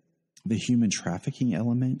 like the human trafficking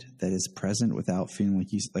element that is present without feeling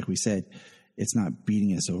like we said, it's not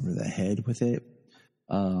beating us over the head with it.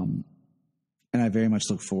 And I very much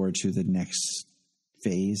look forward to the next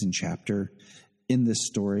phase and chapter in this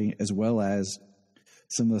story, as well as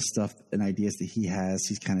some of the stuff and ideas that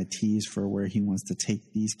he's kind of teased for where he wants to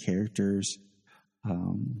take these characters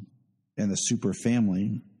and the super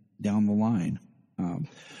family down the line.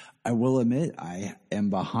 I will admit I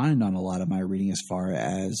am behind on a lot of my reading as far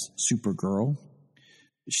as Supergirl.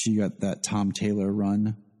 She got that Tom Taylor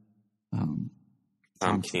run.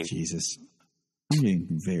 Tom King. Jesus. I'm getting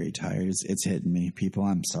very tired. It's hitting me, people.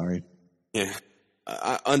 I'm sorry. Yeah.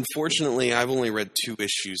 Unfortunately, I've only read 2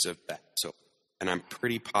 issues of that, and I'm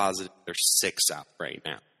pretty positive there's 6 out right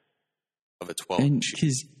now of a 12 and issue.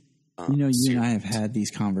 Because you and I have had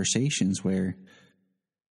these conversations where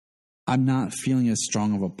I'm not feeling as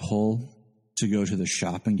strong of a pull to go to the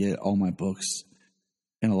shop and get all my books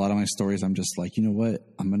And a lot of my stories, I'm just like, you know what?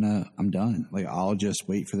 I'm done. Like, I'll just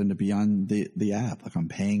wait for them to be on the app. Like, I'm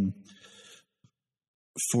paying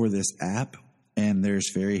for this app, and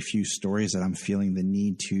there's very few stories that I'm feeling the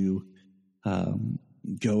need to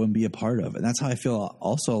go and be a part of. And that's how I feel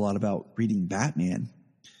also a lot about reading Batman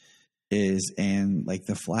and like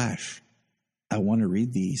The Flash. I want to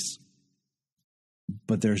read these,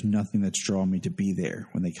 but there's nothing that's drawing me to be there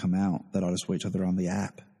when they come out, that I'll just wait till they're on the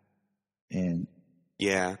app. And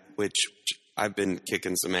yeah, which I've been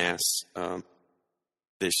kicking some ass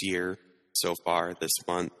this year so far, this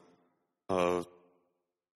month, of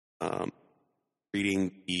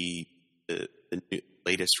reading the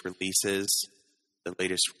latest releases, the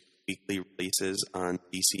latest weekly releases on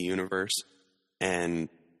DC Universe, and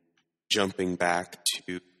jumping back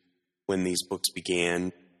to when these books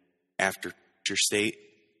began after Future State,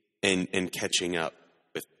 and catching up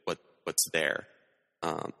with what's there.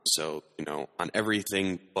 So, on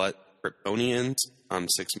everything but Kryptonians, I'm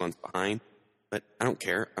 6 months behind, but I don't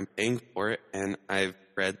care. I'm paying for it, and I've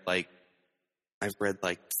read like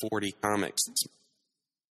 40 comics. It's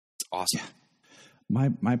awesome. Yeah.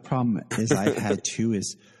 My problem is I've had too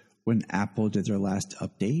is when Apple did their last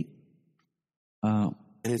update. And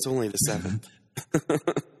it's only the 7th.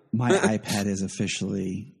 My iPad is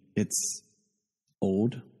it's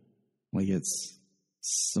old. Like, it's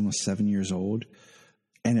almost 7 years old,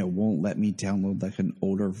 and it won't let me download like an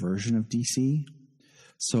older version of DC.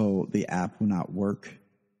 So the app will not work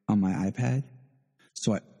on my iPad.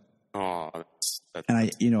 So I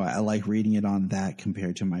like reading it on that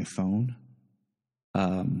compared to my phone.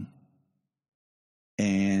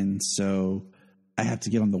 And so I have to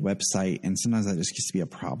get on the website, and sometimes that just gets to be a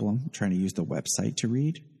problem trying to use the website to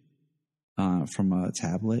read from a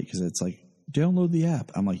tablet, because it's like, download the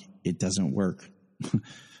app. I'm like, it doesn't work.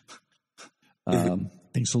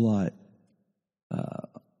 Thanks a lot.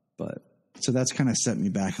 But so that's kind of set me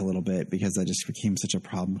back a little bit, because that just became such a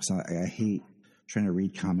problem, because I hate trying to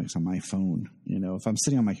read comics on my phone. If I'm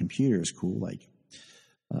sitting on my computer, it's cool, like,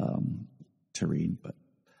 to read. But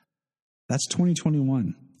that's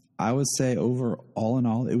 2021. I would say all in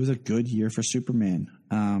all, it was a good year for Superman.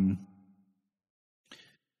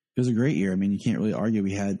 It was a great year. I mean, you can't really argue.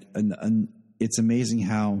 We had it's amazing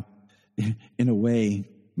how, in a way,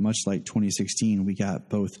 much like 2016, we got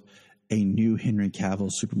both a new Henry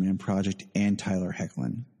Cavill Superman project and Tyler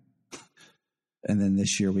Hoechlin. And then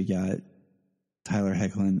this year we got Tyler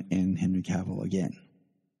Hoechlin and Henry Cavill again.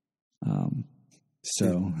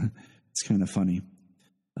 So it's kind of funny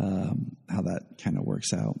how that kind of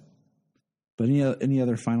works out. But any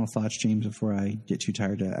other final thoughts, James, before I get too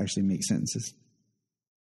tired to actually make sentences?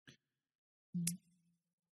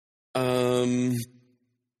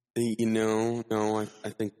 No, I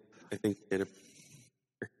think it,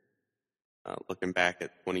 looking back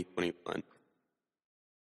at 2021,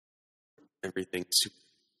 everything super.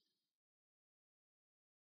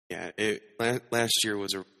 Yeah, last year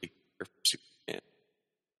was a really good year for Superman,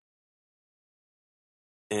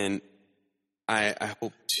 and I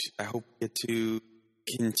hope we get to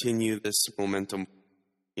continue this momentum.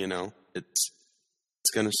 It's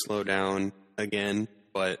going to slow down again,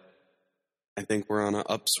 but I think we're on an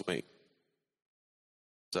upswing.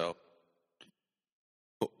 So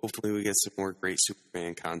hopefully we get some more great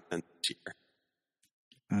Superman content this year.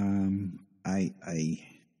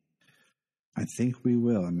 I think we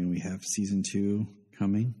will. I mean, we have season 2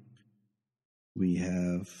 coming. We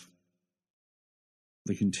have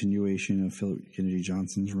the continuation of Philip Kennedy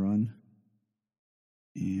Johnson's run,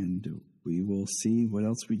 and we will see what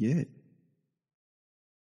else we get.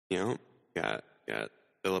 Got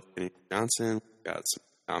Philip Kennedy Johnson, got some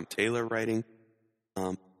Tom Taylor writing,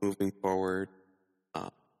 moving forward.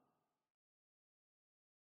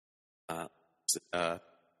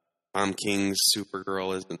 Tom King's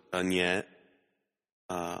Supergirl isn't done yet.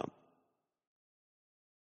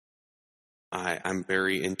 I'm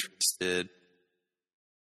very interested.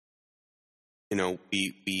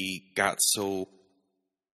 We got so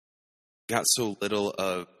little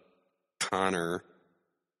of Connor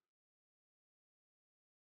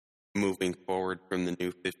moving forward from the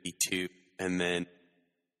New 52, and then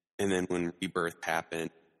when Rebirth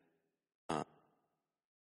happened,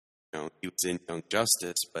 he was in Young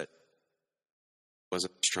Justice, but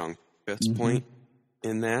wasn't a strong fifth point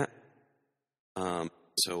in that.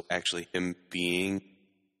 So actually, him being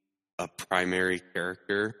a primary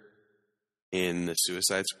character in the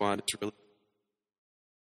Suicide Squad is really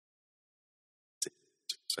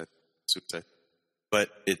suicide, but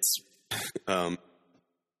it's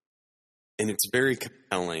and it's very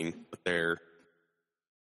compelling what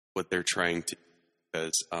they're trying to,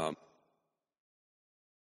 because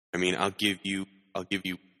I mean, I'll give you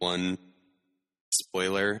one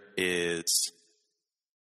spoiler is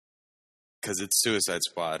because it's Suicide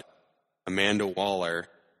Squad. Amanda Waller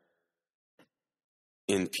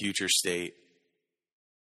in Future State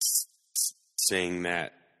saying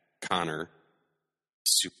that Connor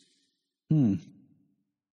is super.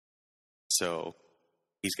 So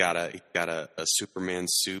he's got a Superman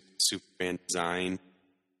suit, Superman design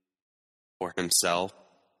for himself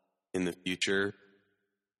in the future.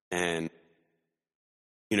 And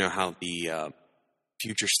you know how the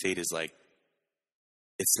future state is like,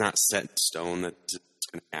 it's not set in stone that it's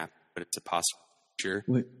going to happen, but it's a possible future.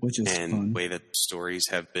 Which is and fun. The way that the stories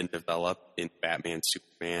have been developed in Batman,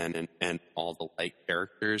 Superman, and all the like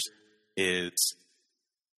characters is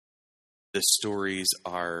the stories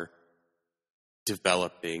are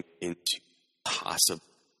developing into possibly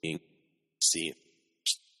being seen.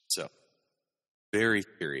 So very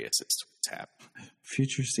curious as to what's happening.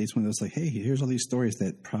 Future State's one of those like, hey, here's all these stories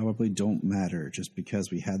that probably don't matter just because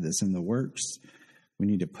we had this in the works. We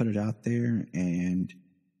need to put it out there and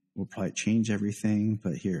we'll probably change everything,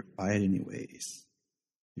 but here, buy it anyways.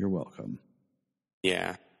 You're welcome.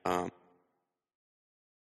 Yeah.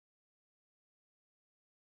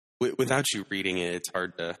 Without you reading it, it's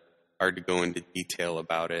hard to go into detail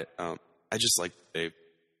about it. I just like what they've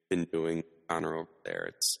been doing Connor over there.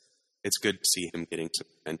 It's good to see him getting some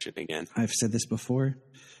attention again. I've said this before.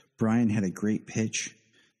 Brian had a great pitch.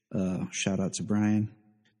 Shout out to Brian,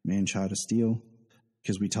 Man Child of Steel,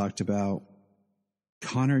 because we talked about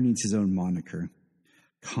Connor needs his own moniker.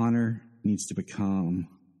 Connor needs to become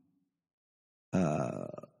the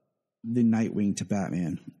Nightwing to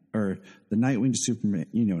Batman, or the Nightwing to Superman.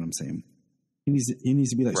 You know what I'm saying? He needs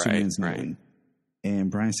to be like Superman's Nightwing. And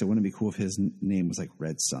Brian said, wouldn't it be cool if his name was like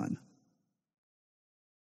Red Sun?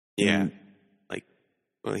 Yeah, like,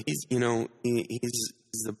 well, he's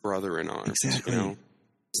the brother in arms. Exactly. You know,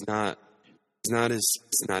 it's not his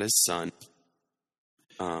son.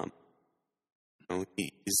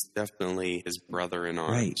 He's definitely his brother in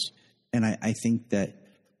arms. Right. And I think that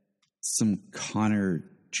some Connor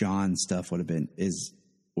John stuff will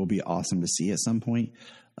be awesome to see at some point.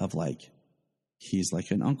 Of like, he's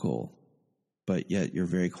like an uncle, but yet you're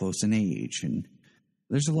very close in age, and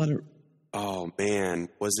there's a lot of. Oh, man.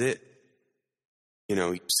 Was it,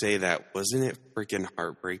 you say that, wasn't it freaking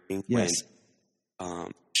heartbreaking Yes.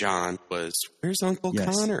 when John was, where's Uncle Yes.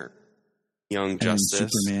 Connor? Young And Justice.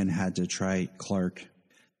 Superman had to try Clark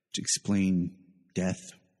to explain death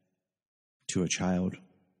to a child.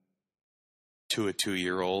 To a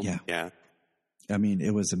 2-year-old. Yeah. I mean,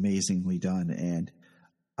 it was amazingly done, and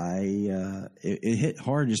it hit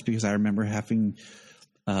hard just because I remember having.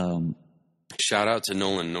 Shout out to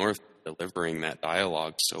Nolan North delivering that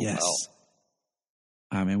dialogue so Yes. well.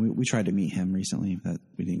 I mean, we tried to meet him recently that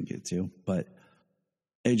we didn't get to, but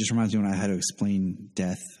it just reminds me when I had to explain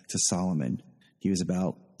death to Solomon. He was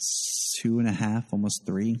about 2.5, almost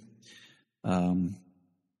 3,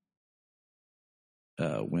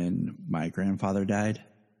 when my grandfather died,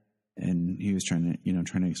 and he was trying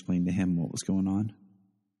to explain to him what was going on.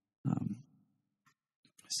 But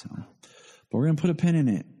we're gonna put a pin in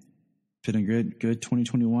it. Been a good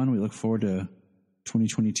 2021. We look forward to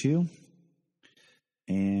 2022.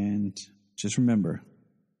 And just remember,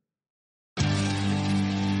 Look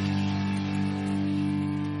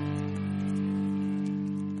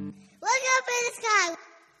up in the sky.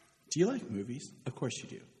 do you like movies? Of course you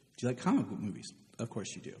do. Do you like comic book movies? Of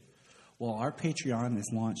course you do. Well, our Patreon is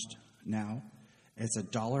launched now. It's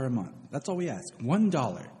 $1 a month. That's all we ask.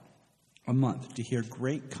 $1 a month to hear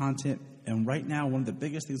great content. And right now, one of the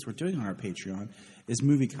biggest things we're doing on our Patreon is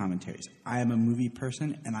movie commentaries. I am a movie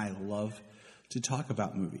person, and I love to talk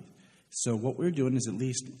about movies. So what we're doing is at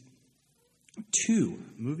least 2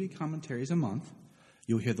 movie commentaries a month.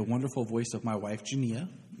 You'll hear the wonderful voice of my wife, Jania,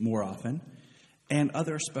 more often, and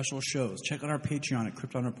other special shows. Check out our Patreon at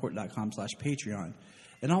kryptonreport.com/Patreon.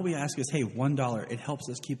 And all we ask is, hey, $1. It helps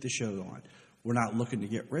us keep the show on. We're not looking to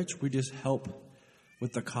get rich. We just help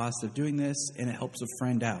with the cost of doing this, and it helps a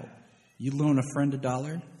friend out. You loan a friend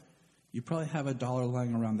 $1, you probably have $1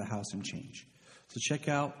 lying around the house and change. So check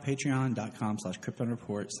out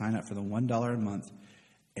patreon.com/KryptonReport. Sign up for the $1 a month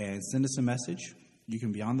and send us a message. You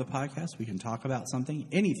can be on the podcast. We can talk about something,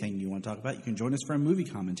 anything you want to talk about. You can join us for a movie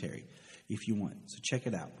commentary if you want. So check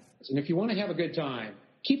it out. And if you want to have a good time,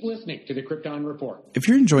 keep listening to the Krypton Report. If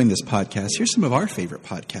you're enjoying this podcast, here's some of our favorite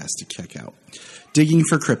podcasts to check out. Digging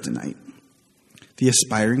for Kryptonite, The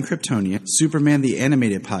Aspiring Kryptonian, Superman the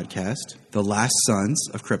Animated Podcast, The Last Sons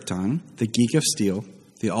of Krypton, The Geek of Steel,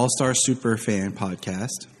 the All-Star Superfan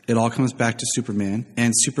Podcast, It All Comes Back to Superman,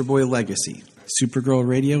 and Superboy Legacy. Supergirl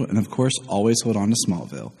Radio, and of course, always hold on to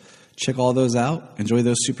Smallville. Check all those out, enjoy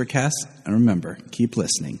those supercasts, and remember, keep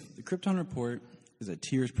listening. The Krypton Report is a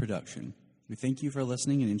Tears production. We thank you for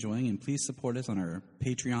listening and enjoying, and please support us on our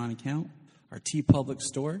Patreon account, our TeePublic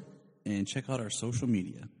store, and check out our social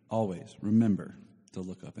media. Always remember to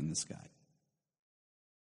look up in the sky.